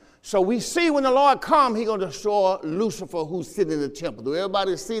coming. So we see when the Lord comes, he's going to destroy Lucifer who's sitting in the temple. Do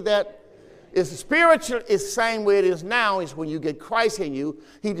everybody see that? It's spiritual. It's the same way it is now. Is when you get Christ in you,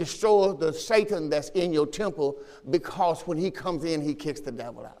 he destroys the Satan that's in your temple, because when he comes in, he kicks the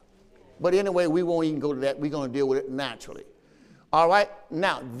devil out. But anyway, we won't even go to that. We're going to deal with it naturally. All right?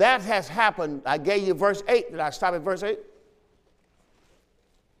 Now, that has happened. I gave you verse 8. Did I stop at verse 8?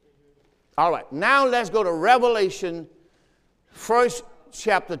 All right. Now let's go to Revelation, first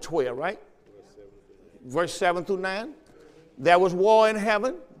chapter 12, right? Verse 7 through 9. There was war in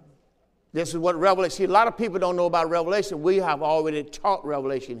heaven. This is what Revelation, see, a lot of people don't know about Revelation. We have already taught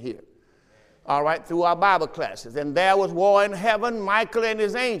Revelation here. All right, through our Bible classes. And there was war in heaven, Michael and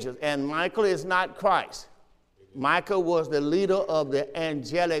his angels. And Michael is not Christ. Michael was the leader of the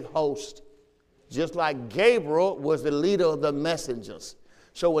angelic host, just like Gabriel was the leader of the messengers.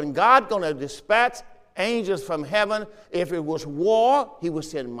 So when God going to dispatch angels from heaven, if it was war, he would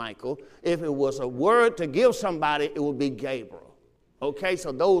send Michael. If it was a word to give somebody, it would be Gabriel. Okay,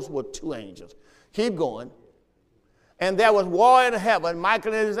 so those were two angels. Keep going. And there was war in heaven.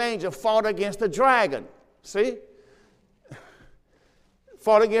 Michael and his angel fought against the dragon. See?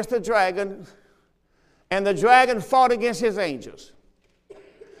 Fought against the dragon. And the dragon fought against his angels.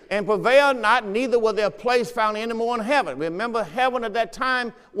 And prevailed not, neither was their place found any more in heaven. Remember, heaven at that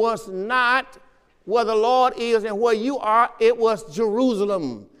time was not where the Lord is and where you are. It was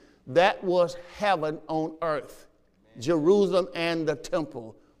Jerusalem. That was heaven on earth. Jerusalem and the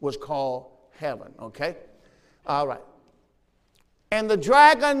temple was called heaven, okay? All right. And the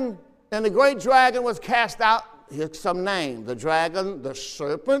dragon, and the great dragon was cast out. Here's some name. The dragon, the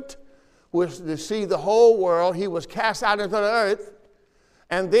serpent, which deceived the whole world. He was cast out into the earth.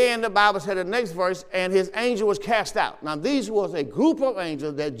 And then the Bible said in the next verse, and his angel was cast out. Now, these was a group of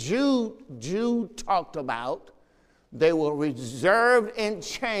angels that Jude talked about. They were reserved in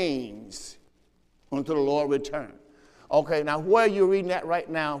chains until the Lord returned. Okay, now where you're reading that right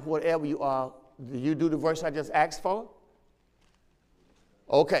now, whatever you are, do you do the verse I just asked for?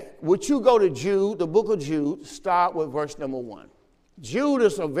 Okay, would you go to Jude, the book of Jude, start with verse number 1. Jude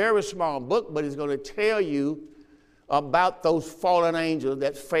is a very small book, but it's going to tell you about those fallen angels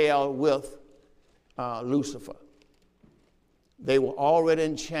that fell with Lucifer. They were already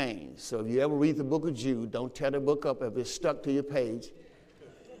in chains. So if you ever read the book of Jude, don't tear the book up if it's stuck to your page.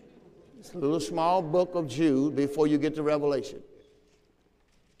 It's a little small book of Jude before you get to Revelation.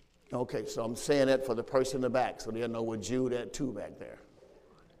 Okay, so I'm saying that for the person in the back so they'll know what Jude at 2 back there.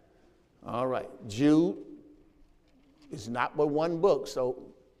 All right, Jude is not but one book, so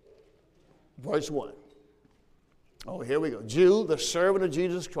verse 1. Oh, here we go. Jude, the servant of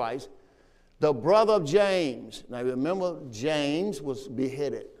Jesus Christ, the brother of James. Now remember, James was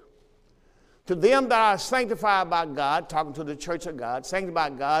beheaded. To them that are sanctified by God, talking to the church of God,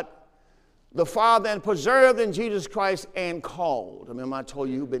 sanctified by God, the Father, and preserved in Jesus Christ and called. Remember, I told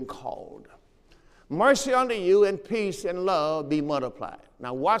you you've been called. Mercy unto you and peace and love be multiplied.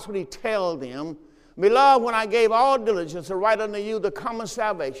 Now watch what he tells them. Beloved, when I gave all diligence to write unto you the common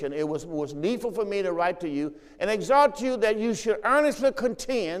salvation, it was needful for me to write to you and exhort you that you should earnestly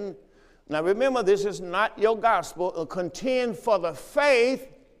contend. Now remember, this is not your gospel. Contend for the faith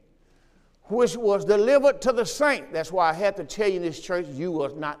which was delivered to the saints. That's why I had to tell you in this church, you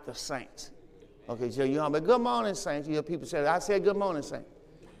was not the saints. Okay, so you know, but good morning, saints. You hear people say, I said good morning, saints.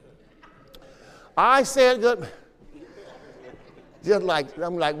 I said good. Just like,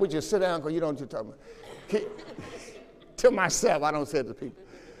 I'm like, would you sit down because you don't know what you're talking about. To myself, I don't say it to people.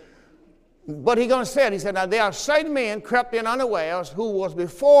 But he going to say it. He said, now there are certain men crept in unawares who was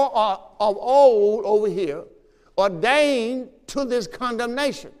before of old over here ordained to this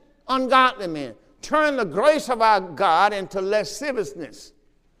condemnation. Ungodly men. Turn the grace of our God into lasciviousness.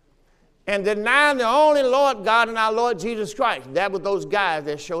 And deny the only Lord God and our Lord Jesus Christ. That was those guys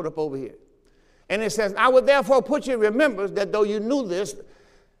that showed up over here. And it says, I would therefore put you in remembrance that though you knew this,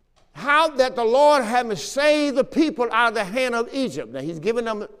 how that the Lord had saved the people out of the hand of Egypt. Now he's giving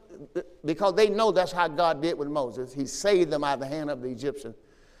them because they know that's how God did with Moses. He saved them out of the hand of the Egyptians.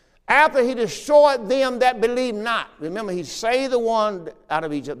 After he destroyed them that believed not. Remember, he saved the one out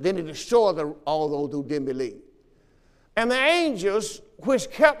of Egypt. Then he destroyed all those who didn't believe. And the angels which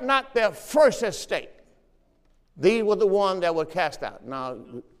kept not their first estate. These were the ones that were cast out. Now,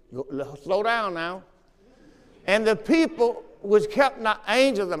 slow down now. And the people which kept not,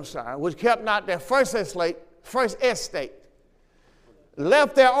 angels, I'm sorry, which kept not their first estate,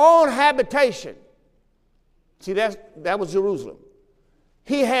 left their own habitation. See, that was Jerusalem.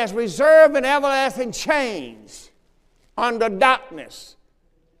 He has reserved an everlasting chains under darkness.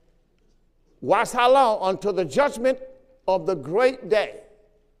 Watch how long? Until the judgment of the great day.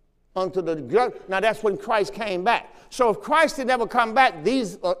 Now that's when Christ came back. So if Christ did never come back,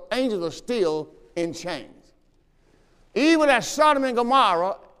 these angels are still in chains. Even as Sodom and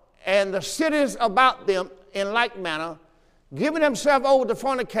Gomorrah and the cities about them in like manner, giving themselves over to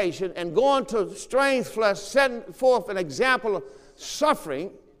fornication and going to strange flesh, setting forth an example of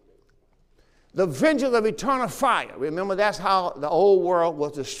suffering, the vengeance of eternal fire. Remember, that's how the old world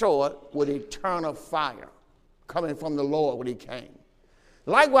was destroyed, with eternal fire coming from the Lord when he came.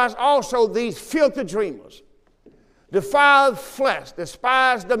 Likewise also these filthy dreamers, defile flesh,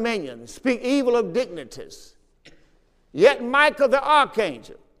 despise dominion, speak evil of dignities. Yet Michael the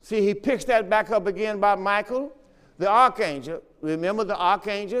archangel, see, he picks that back up again by Michael the archangel. Remember the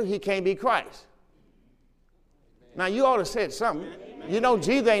archangel, he can't be Christ. Now, you ought to say something. You know,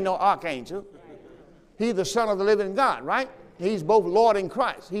 Jesus ain't no archangel. He's the Son of the living God, right? He's both Lord and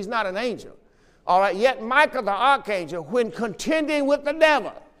Christ. He's not an angel. All right, yet Michael the archangel, when contending with the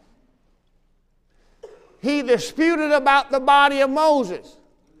devil, he disputed about the body of Moses.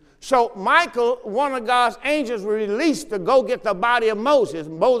 So Michael, one of God's angels, was released to go get the body of Moses.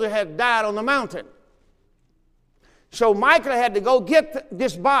 Moses had died on the mountain. So Michael had to go get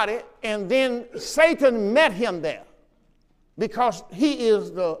this body, and then Satan met him there because he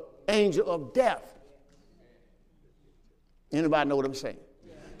is the angel of death. Anybody know what I'm saying?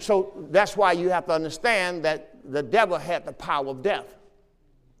 So that's why you have to understand that the devil had the power of death.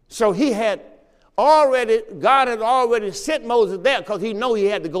 So God had already sent Moses there because he knew he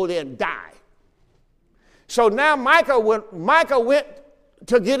had to go there and die. So now Michael went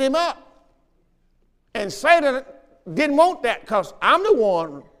to get him up. And Satan didn't want that because I'm the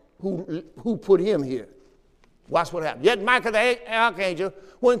one who put him here. Watch what happened. Yet Michael the archangel,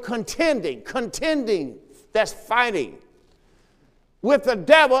 when contending, that's fighting, with the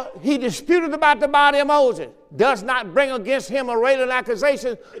devil, he disputed about the body of Moses, does not bring against him a railing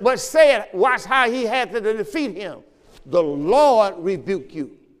accusation, but said, watch how he had to defeat him. The Lord rebuke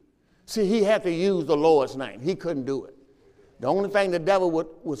you. See, he had to use the Lord's name. He couldn't do it. The only thing the devil would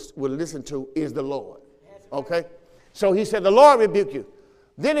listen to is the Lord. Okay? So he said, the Lord rebuke you.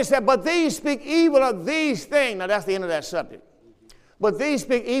 Then he said, but these speak evil of these things. Now that's the end of that subject. But these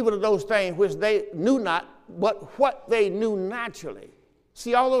speak evil of those things which they knew not, but what they knew naturally.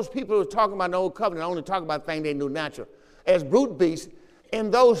 See, all those people who are talking about the old covenant only talk about things they knew natural. As brute beasts,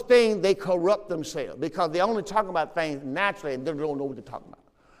 in those things they corrupt themselves because they only talk about things naturally and they don't know what they're talking about.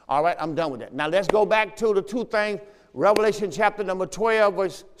 All right, I'm done with that. Now let's go back to the two things. Revelation chapter number 12,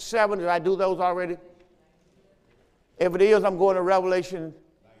 verse 7. Did I do those already? If it is, I'm going to Revelation.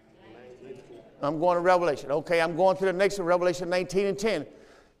 I'm going to Revelation. Okay, I'm going to the next one, Revelation 19 and 10.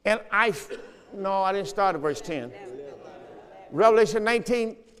 And no, I didn't start at verse 10. Revelation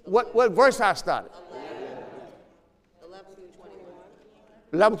 19, what verse I started?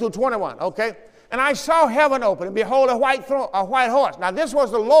 11 through 21, okay. And I saw heaven open, and behold, a white horse. Now, this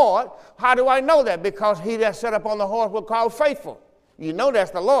was the Lord. How do I know that? Because he that sat up on the horse was called Faithful. You know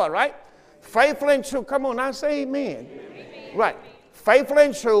that's the Lord, right? Faithful and true. Come on, now say amen. Amen. Right. Faithful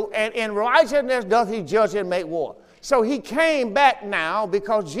and true, and in righteousness doth he judge and make war. So he came back now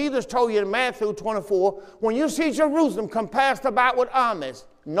because Jesus told you in Matthew 24, when you see Jerusalem compassed about with armies,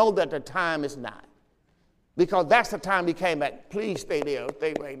 know that the time is nigh. Because that's the time he came back. Please stay there.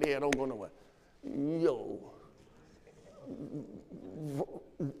 Stay right there. Don't go nowhere.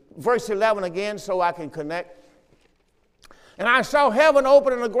 Verse 11 again so I can connect. And I saw heaven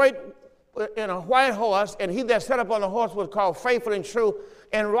open in a white horse, and he that sat upon the horse was called Faithful and True.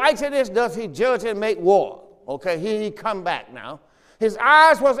 And righteousness doth he judge and make war. Okay, here he come back now. His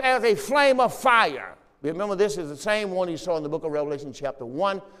eyes was as a flame of fire. Remember, this is the same one he saw in the book of Revelation chapter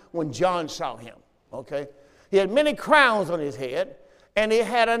 1 when John saw him. Okay, he had many crowns on his head, and he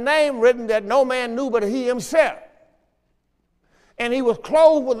had a name written that no man knew but he himself. And he was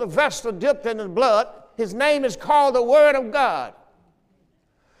clothed with a vesture dipped in his blood. His name is called the Word of God.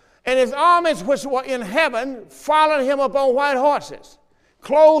 And his armies which were in heaven followed him upon white horses.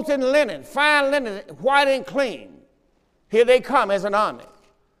 clothed in linen, fine linen, white and clean. Here they come as an army.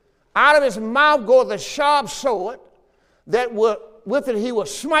 Out of his mouth goeth a sharp sword, that with it he will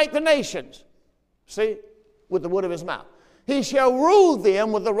smite the nations. See, with the wood of his mouth. He shall rule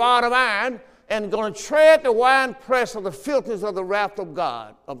them with the rod of iron, and going to tread the winepress of the filters of the wrath of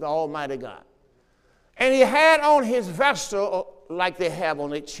God, of the Almighty God. And he had on his vesture, like they have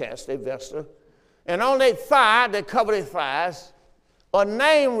on their chest, their vesture, and on their thigh, they cover their thighs, a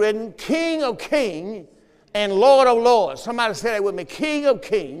name written, King of Kings and Lord of Lords. Somebody say that with me, King of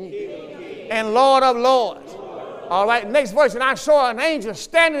Kings and Lord of Lords. All right, next verse, and I saw an angel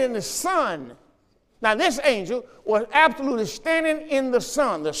standing in the sun. Now this angel was absolutely standing in the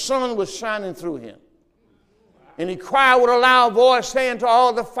sun. The sun was shining through him. And he cried with a loud voice, saying to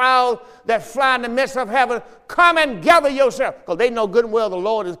all the fowls that fly in the midst of heaven, come and gather yourself. Because they know good and well the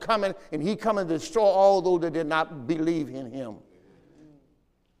Lord is coming, and he coming to destroy all those that did not believe in him.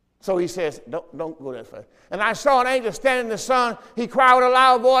 So he says, don't go that far. And I saw an angel standing in the sun. He cried with a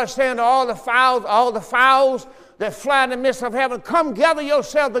loud voice, saying to all the fowls that fly in the midst of heaven, come gather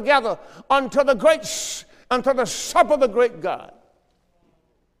yourself together unto the supper of the great God.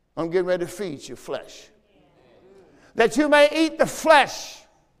 I'm getting ready to feed you flesh, that you may eat the flesh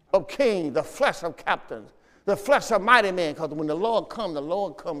of kings, the flesh of captains, the flesh of mighty men. Because when the Lord come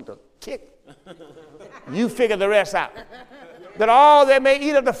to kick. You figure the rest out. That all they may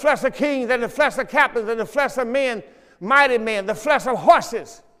eat of the flesh of kings and the flesh of captains and the flesh of men, mighty men, the flesh of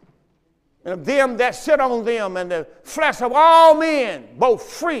horses, and of them that sit on them, and the flesh of all men, both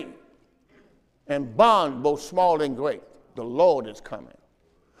free and bond, both small and great. The Lord is coming.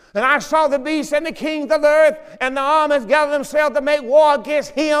 And I saw the beast and the kings of the earth and the armies gather themselves to make war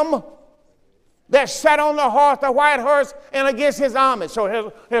against him that sat on the horse, the white horse, and against his armies.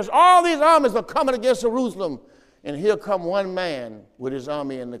 So here's all these armies are coming against Jerusalem, and here come one man with his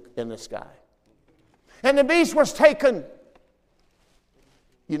army in the sky. And the beast was taken.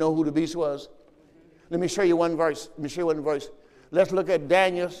 You know who the beast was? Let me show you one verse. Let's look at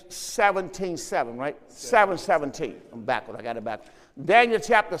Daniel 17:7, right? 7:17. I'm backward. I got it back. Daniel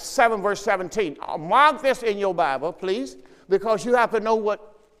chapter 7, verse 17. Mark this in your Bible, please, because you have to know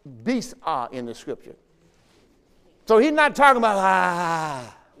what beasts are in the scripture. So he's not talking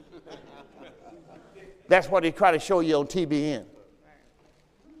about, That's what he tried to show you on TBN.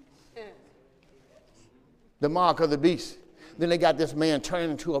 The mark of the beast. Then they got this man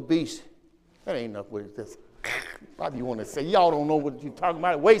turned into a beast. That ain't enough with this. Probably you want to say, y'all don't know what you're talking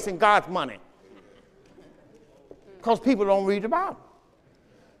about, wasting God's money. Because people don't read the Bible.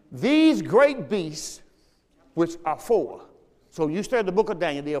 These great beasts, which are four. So you study the book of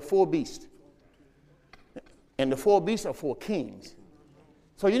Daniel, there are four beasts. And the four beasts are four kings.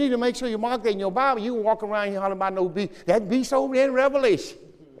 So you need to make sure you mark that in your Bible. You can walk around here hollering about no beast. That beast over there in Revelation.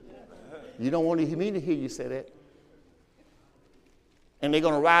 You don't want me to hear you say that. And they're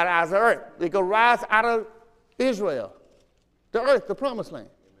going to rise out of the earth. They're going to rise out of Israel, the earth, the promised land.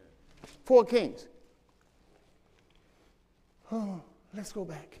 Four kings. Oh, let's go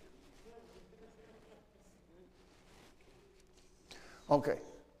back. Okay.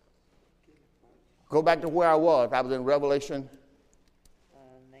 Go back to where I was. I was in Revelation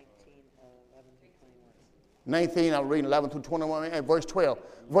 19, I'm reading 11 through 21, and verse 12.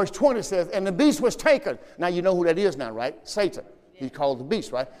 Verse 20 says, and the beast was taken. Now you know who that is now, right? Satan. He's called the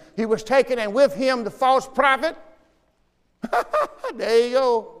beast, right? He was taken, and with him the false prophet. There you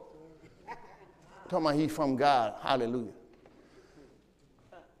go. Talking about he's from God. Hallelujah.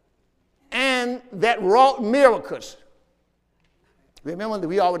 And that wrought miracles. Remember that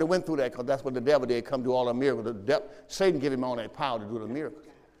we already went through that, because that's what the devil did, come do all the miracles. Satan gave him all that power to do the miracles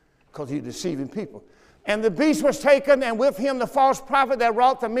because he's deceiving people. And the beast was taken, and with him the false prophet that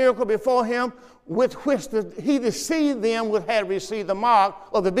wrought the miracle before him, with which he deceived them which had received the mark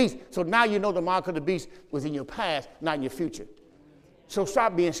of the beast. So now you know the mark of the beast was in your past, not in your future. So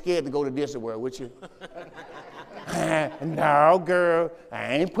stop being scared to go to Disney World, would you? No, girl,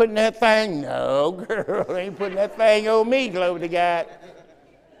 I ain't putting that thing. No, girl, I ain't putting that thing on me, glory to God.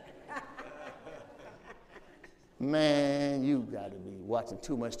 Man, you got to be watching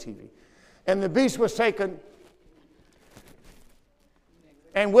too much TV. And the beast was taken,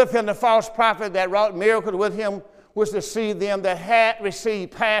 and with him the false prophet that wrought miracles with him, which deceived them that had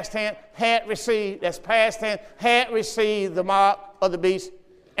received, past tense, had received, that's past tense, had received the mark of the beast,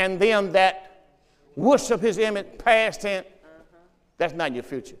 and them that worship his image, past tense, that's not your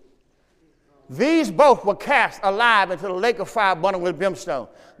future. These both were cast alive into the lake of fire burning with brimstone.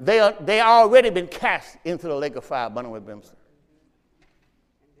 They already been cast into the lake of fire burning with brimstone.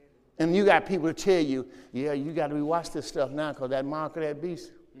 And you got people to tell you, yeah, you got to watch this stuff now because that mark of that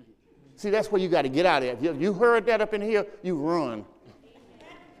beast. See, that's where you got to get out of it. If you heard that up in here, you run.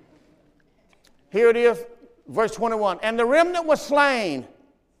 Here it is, verse 21. And the remnant was slain.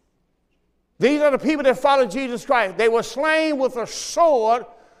 These are the people that followed Jesus Christ. They were slain with a sword,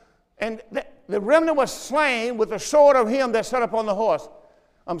 and the remnant was slain with the sword of him that sat upon the horse.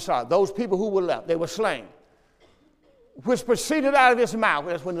 I'm sorry, those people who were left, they were slain. Which proceeded out of his mouth.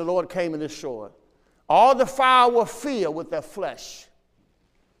 That's when the Lord came in his sword. All the fowl were filled with their flesh.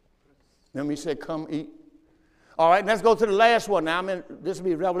 Then he said, come eat. All right, let's go to the last one now. This will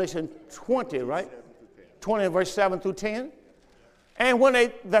be Revelation 20, right? 20, verse 7 through 10. And when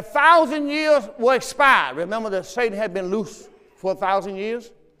the 1,000 years were expired, remember that Satan had been loose for 1,000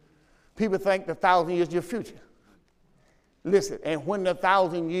 years? People think the 1,000 years is your future. Listen, and when the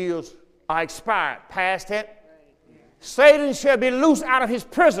 1,000 years are expired, past that, Satan shall be loose out of his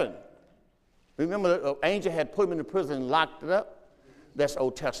prison. Remember, the angel had put him in the prison and locked it up? That's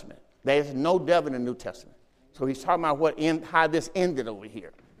Old Testament. There's no devil in the New Testament. So he's talking about how this ended over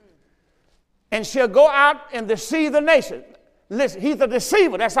here. And shall go out and deceive the nation. Listen, he's a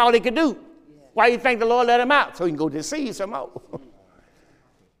deceiver. That's all he could do. Why do you think the Lord let him out? So he can go deceive some more.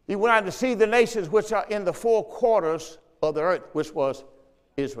 He went out and deceived the nations which are in the four quarters of the earth, which was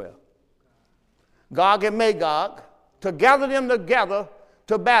Israel. Gog and Magog, to gather them together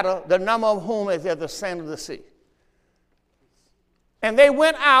to battle, the number of whom is as the sand of the sea. And they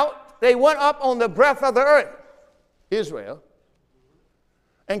went up on the breadth of the earth, Israel,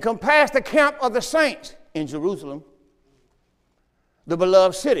 and compassed the camp of the saints in Jerusalem, the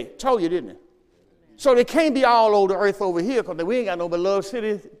beloved city. Told you, didn't it? So they can't be all over the earth over here because we ain't got no beloved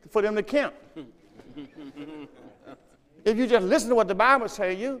city for them to camp. If you just listen to what the Bible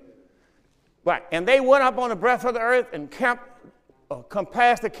says, you. Right. And they went up on the breadth of the earth and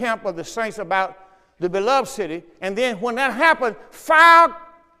compassed the camp of the saints about the beloved city. And then when that happened, fire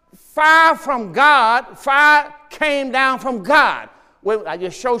from God, fire came down from God. Well, I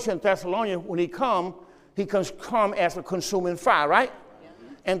just showed you in Thessalonians, when he come as a consuming fire, right? Yeah.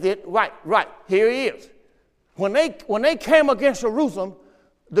 And then, right, here he is. When they came against Jerusalem,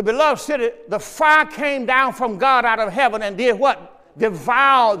 the beloved city, the fire came down from God out of heaven and did what?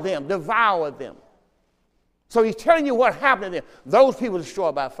 Devoured them. So he's telling you what happened to them. Those people were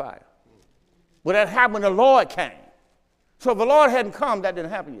destroyed by fire. But that happened when the Lord came. So if the Lord hadn't come, that didn't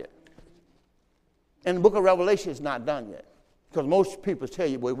happen yet. And the book of Revelation is not done yet. Because most people tell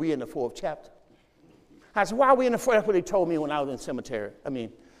you, well, we're in the 4th chapter. I said, why are we in the 4th? That's what they told me when I was in seminary.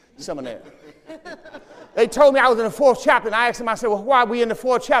 They told me I was in the 4th chapter, and I asked him, I said, well, why are we in the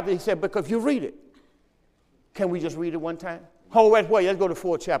 4th chapter? He said, because you read it. Can we just read it one time? Hold right, wait, let's go to the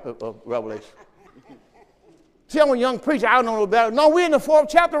 4th chapter of Revelation. See, I'm a young preacher, I don't know no better. No, we're in the 4th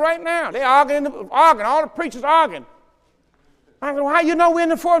chapter right now. They're arguing, all the preachers arguing. I said, well, how you know we're in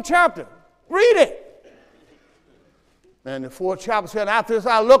the 4th chapter? Read it. And the 4th chapter said, after this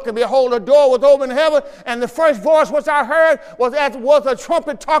I looked, and behold, a door was open in heaven, and the first voice which I heard was a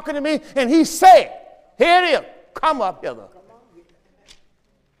trumpet talking to me, and he said, here it is, come up hither.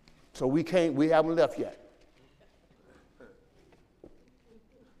 So we haven't left yet.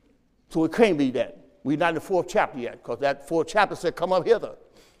 So it can't be that. We're not in the 4th chapter yet, because that 4th chapter said, come up hither.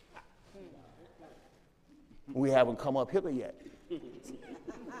 We haven't come up hither yet.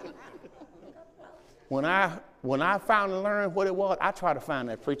 When I finally learned what it was, I tried to find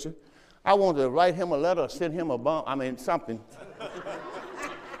that preacher. I wanted to write him a letter or send him something.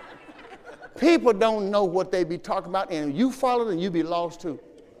 People don't know what they be talking about, and you follow them, you be lost too.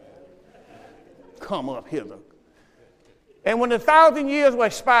 Come up hither. And when the 1,000 years were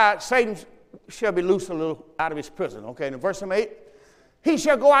expired, Satan shall be loosed a little out of his prison. Okay, in verse 8, he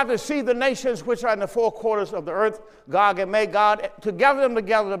shall go out to see the nations which are in the four quarters of the earth, Gog and Magog, to gather them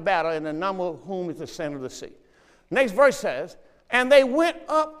together to battle, and the number of whom is the sand of the sea. Next verse says, and they went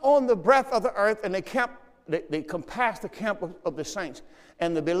up on the breadth of the earth, and they compassed the camp of the saints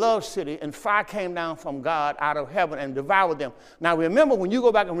and the beloved city, and fire came down from God out of heaven and devoured them. Now remember, when you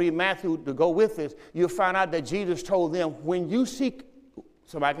go back and read Matthew to go with this, you'll find out that Jesus told them, when you seek,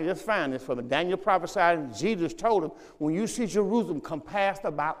 somebody can just find this from it, Daniel prophesied, and Jesus told them, when you see Jerusalem compassed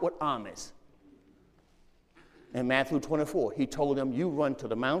about with armies. In Matthew 24, he told them, you run to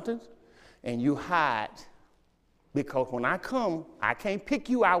the mountains and you hide, because when I come, I can't pick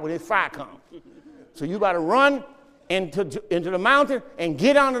you out when this fire comes. So you got to run into the mountain and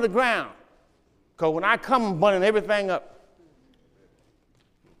get onto the ground, because when I come, I'm burning everything up.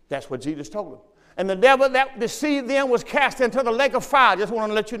 That's what Jesus told them. And the devil that deceived them was cast into the lake of fire. Just want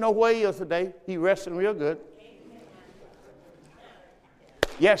to let you know where he is today. He's resting real good.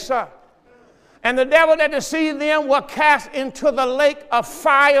 Yes, sir. And the devil that deceived them were cast into the lake of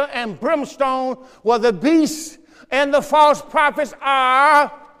fire and brimstone, where the beasts and the false prophets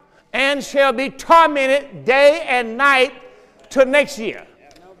are, and shall be tormented day and night till next year.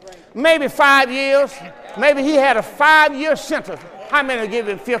 Maybe 5 years. Maybe he had a 5-year sentence. How many give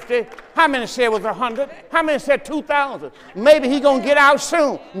him 50? How many said it was 100? How many said 2,000? Maybe he's going to get out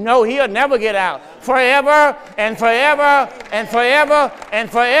soon. No, he'll never get out. Forever and forever and forever and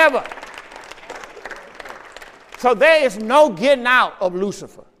forever. So there is no getting out of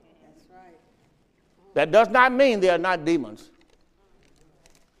Lucifer. That does not mean they are not demons.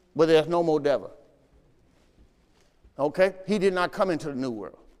 But there's no more devil. Okay? He did not come into the new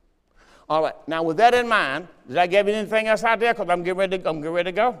world. All right. Now, with that in mind, did I give you anything else out there? Because I'm getting ready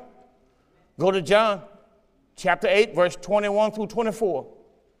to go. Go to John chapter 8, verse 21 through 24.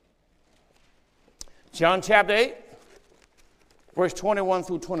 John chapter 8, verse 21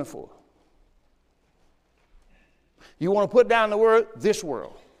 through 24. You want to put down the word this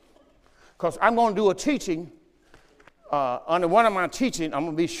world. Because I'm going to do a teaching. Under one of my teaching, I'm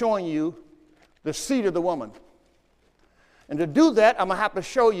going to be showing you the seed of the woman. And to do that, I'm going to have to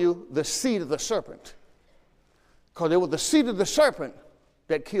show you the seed of the serpent. Because it was the seed of the serpent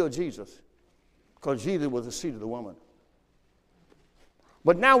that killed Jesus. Because Jesus was the seed of the woman.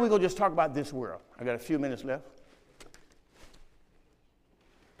 But now we're going to just talk about this world. I got a few minutes left.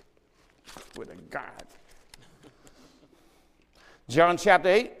 With a God. John chapter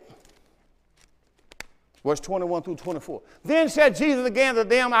 8. Verse 21 through 24. Then said Jesus again to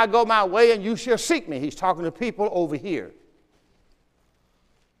them, I go my way and you shall seek me. He's talking to people over here.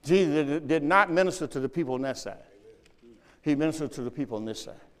 Jesus did not minister to the people on that side. He ministered to the people on this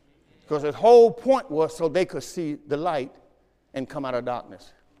side. Because his whole point was so they could see the light and come out of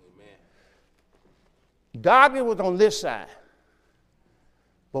darkness. Amen. Darkness was on this side.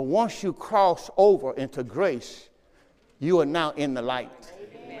 But once you cross over into grace, you are now in the light.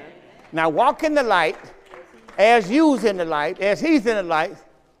 Amen. Now walk in the light. As you's in the light, as he's in the light.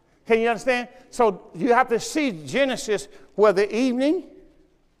 Can you understand? So you have to see Genesis where the evening,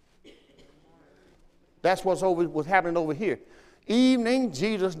 that's what's happening over here. Evening,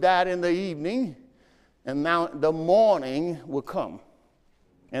 Jesus died in the evening, and now the morning will come.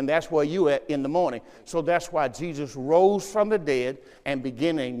 And that's where you at in the morning. So that's why Jesus rose from the dead and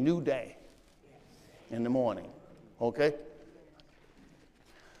began a new day in the morning. Okay?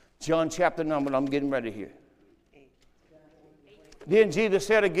 John chapter number, I'm getting ready here. Then Jesus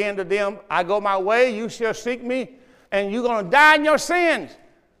said again to them, I go my way, you shall seek me, and you're going to die in your sins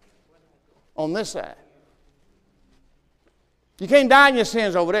on this side. You can't die in your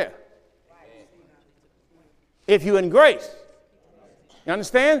sins over there. If you're in grace. You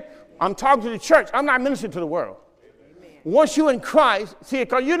understand? I'm talking to the church. I'm not ministering to the world. Once you're in Christ, see,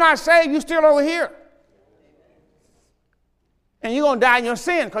 because you're not saved, you're still over here. And you're going to die in your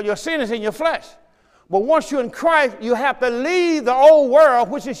sin because your sin is in your flesh. But once you're in Christ, you have to leave the old world,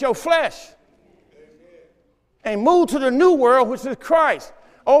 which is your flesh, and move to the new world, which is Christ.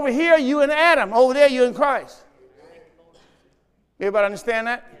 Over here, you're in Adam. Over there, you're in Christ. Everybody understand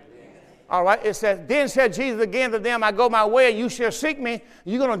that? All right. It says, then said Jesus again to them, I go my way, and you shall seek me.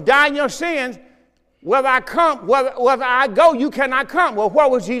 You're going to die in your sins. Whether I come, whether I go, you cannot come. Well, where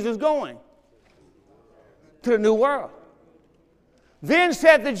was Jesus going? To the new world. Then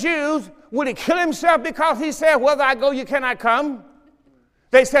said the Jews, would he kill himself because he said, whether I go, you cannot come?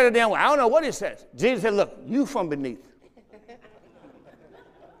 They said to them, well, I don't know what he says. Jesus said, look, you from beneath.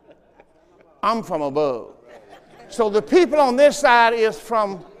 I'm from above. So the people on this side is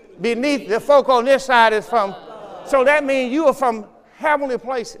from beneath. The folk on this side is from. So that means you are from heavenly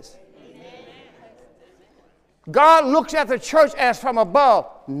places. God looks at the church as from above,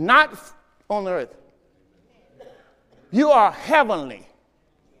 not on the earth. You are heavenly.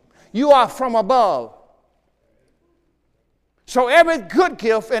 You are from above. So every good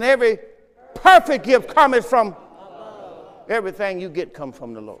gift and every perfect gift cometh from above. Everything you get comes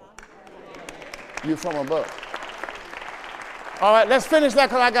from the Lord. You're from above. All right, let's finish that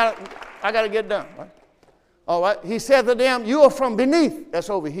because I got to get done. Right? All right, he said to them, you are from beneath. That's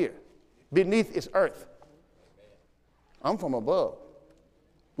over here. Beneath is earth. I'm from above,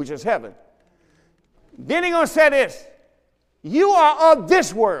 which is heaven. Then he's going to say this. You are of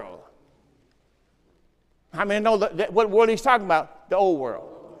this world. How many know what world he's talking about? The old world.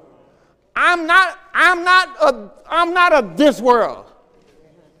 I'm not of this world.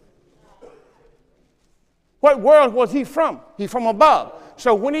 What world was he from? He's from above.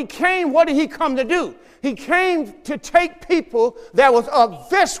 So when he came, what did he come to do? He came to take people that was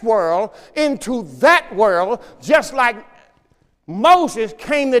of this world into that world, just like Moses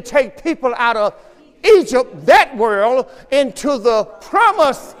came to take people out of Egypt, that world, into the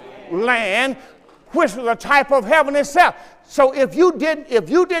promised land, which was a type of heaven itself. So if you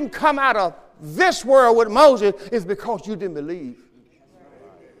didn't come out of this world with Moses, it's because you didn't believe.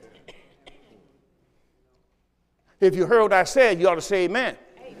 If you heard what I said, you ought to say amen.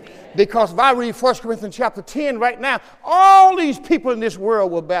 Because if I read 1 Corinthians chapter 10 right now, all these people in this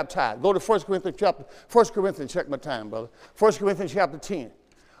world were baptized. Go to 1 Corinthians, check my time, brother. 1 Corinthians chapter 10.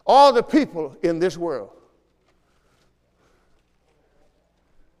 All the people in this world.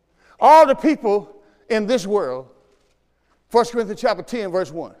 All the people in this world. 1 Corinthians chapter 10,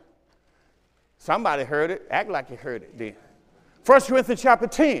 verse 1. Somebody heard it. Act like you heard it then. 1 Corinthians chapter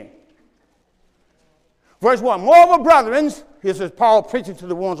 10. Verse 1, moreover, brethren, here says Paul preaching to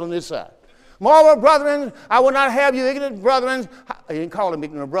the ones on this side. Moreover, brethren, I will not have you ignorant brethren. He didn't call them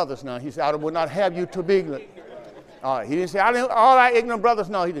ignorant brothers now. He said, I will not have you to be ignorant. All right, he didn't say, all right, ignorant brothers.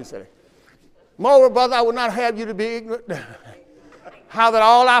 No, he didn't say that. Moreover, brother, I will not have you to be ignorant. How that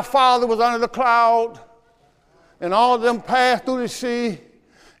all our father was under the cloud, and all of them passed through the sea,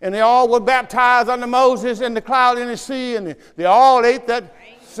 and they all were baptized under Moses in the cloud and the sea, and they all ate that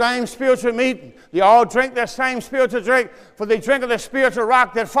same spiritual meat. They all drink that same spiritual drink, for they drink of the spiritual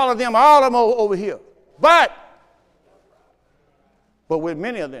rock that followed them, all of them over here. But with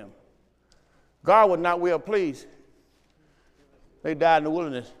many of them, God was not well pleased. They died in the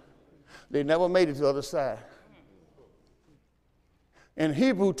wilderness. They never made it to the other side. And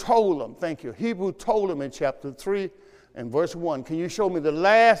Hebrew told them, thank you, Hebrew told them in chapter 3 and verse 1. Can you show me the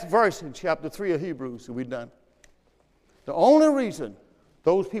last verse in chapter 3 of Hebrews that we've done? The only reason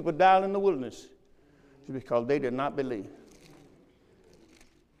those people died in the wilderness is because they did not believe.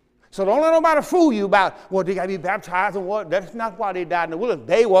 So don't let nobody fool you about, well, they got to be baptized and what. That's not why they died in the wilderness.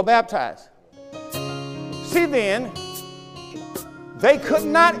 They were baptized. See then, they could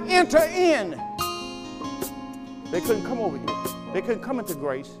not enter in. They couldn't come over here. They couldn't come into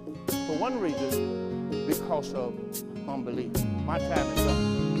grace for one reason, because of unbelief. My time is up.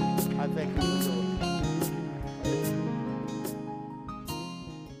 I thank you for yours.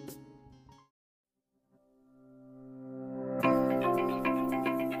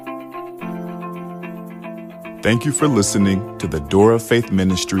 Thank you for listening to the Door of Faith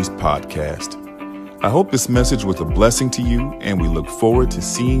Ministries podcast. I hope this message was a blessing to you, and we look forward to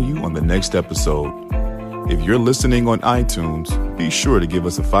seeing you on the next episode. If you're listening on iTunes, be sure to give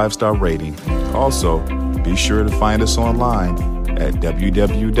us a 5-star rating. Also, be sure to find us online at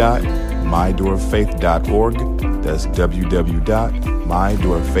www.mydooroffaith.org. That's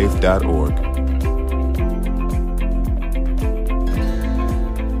www.mydooroffaith.org.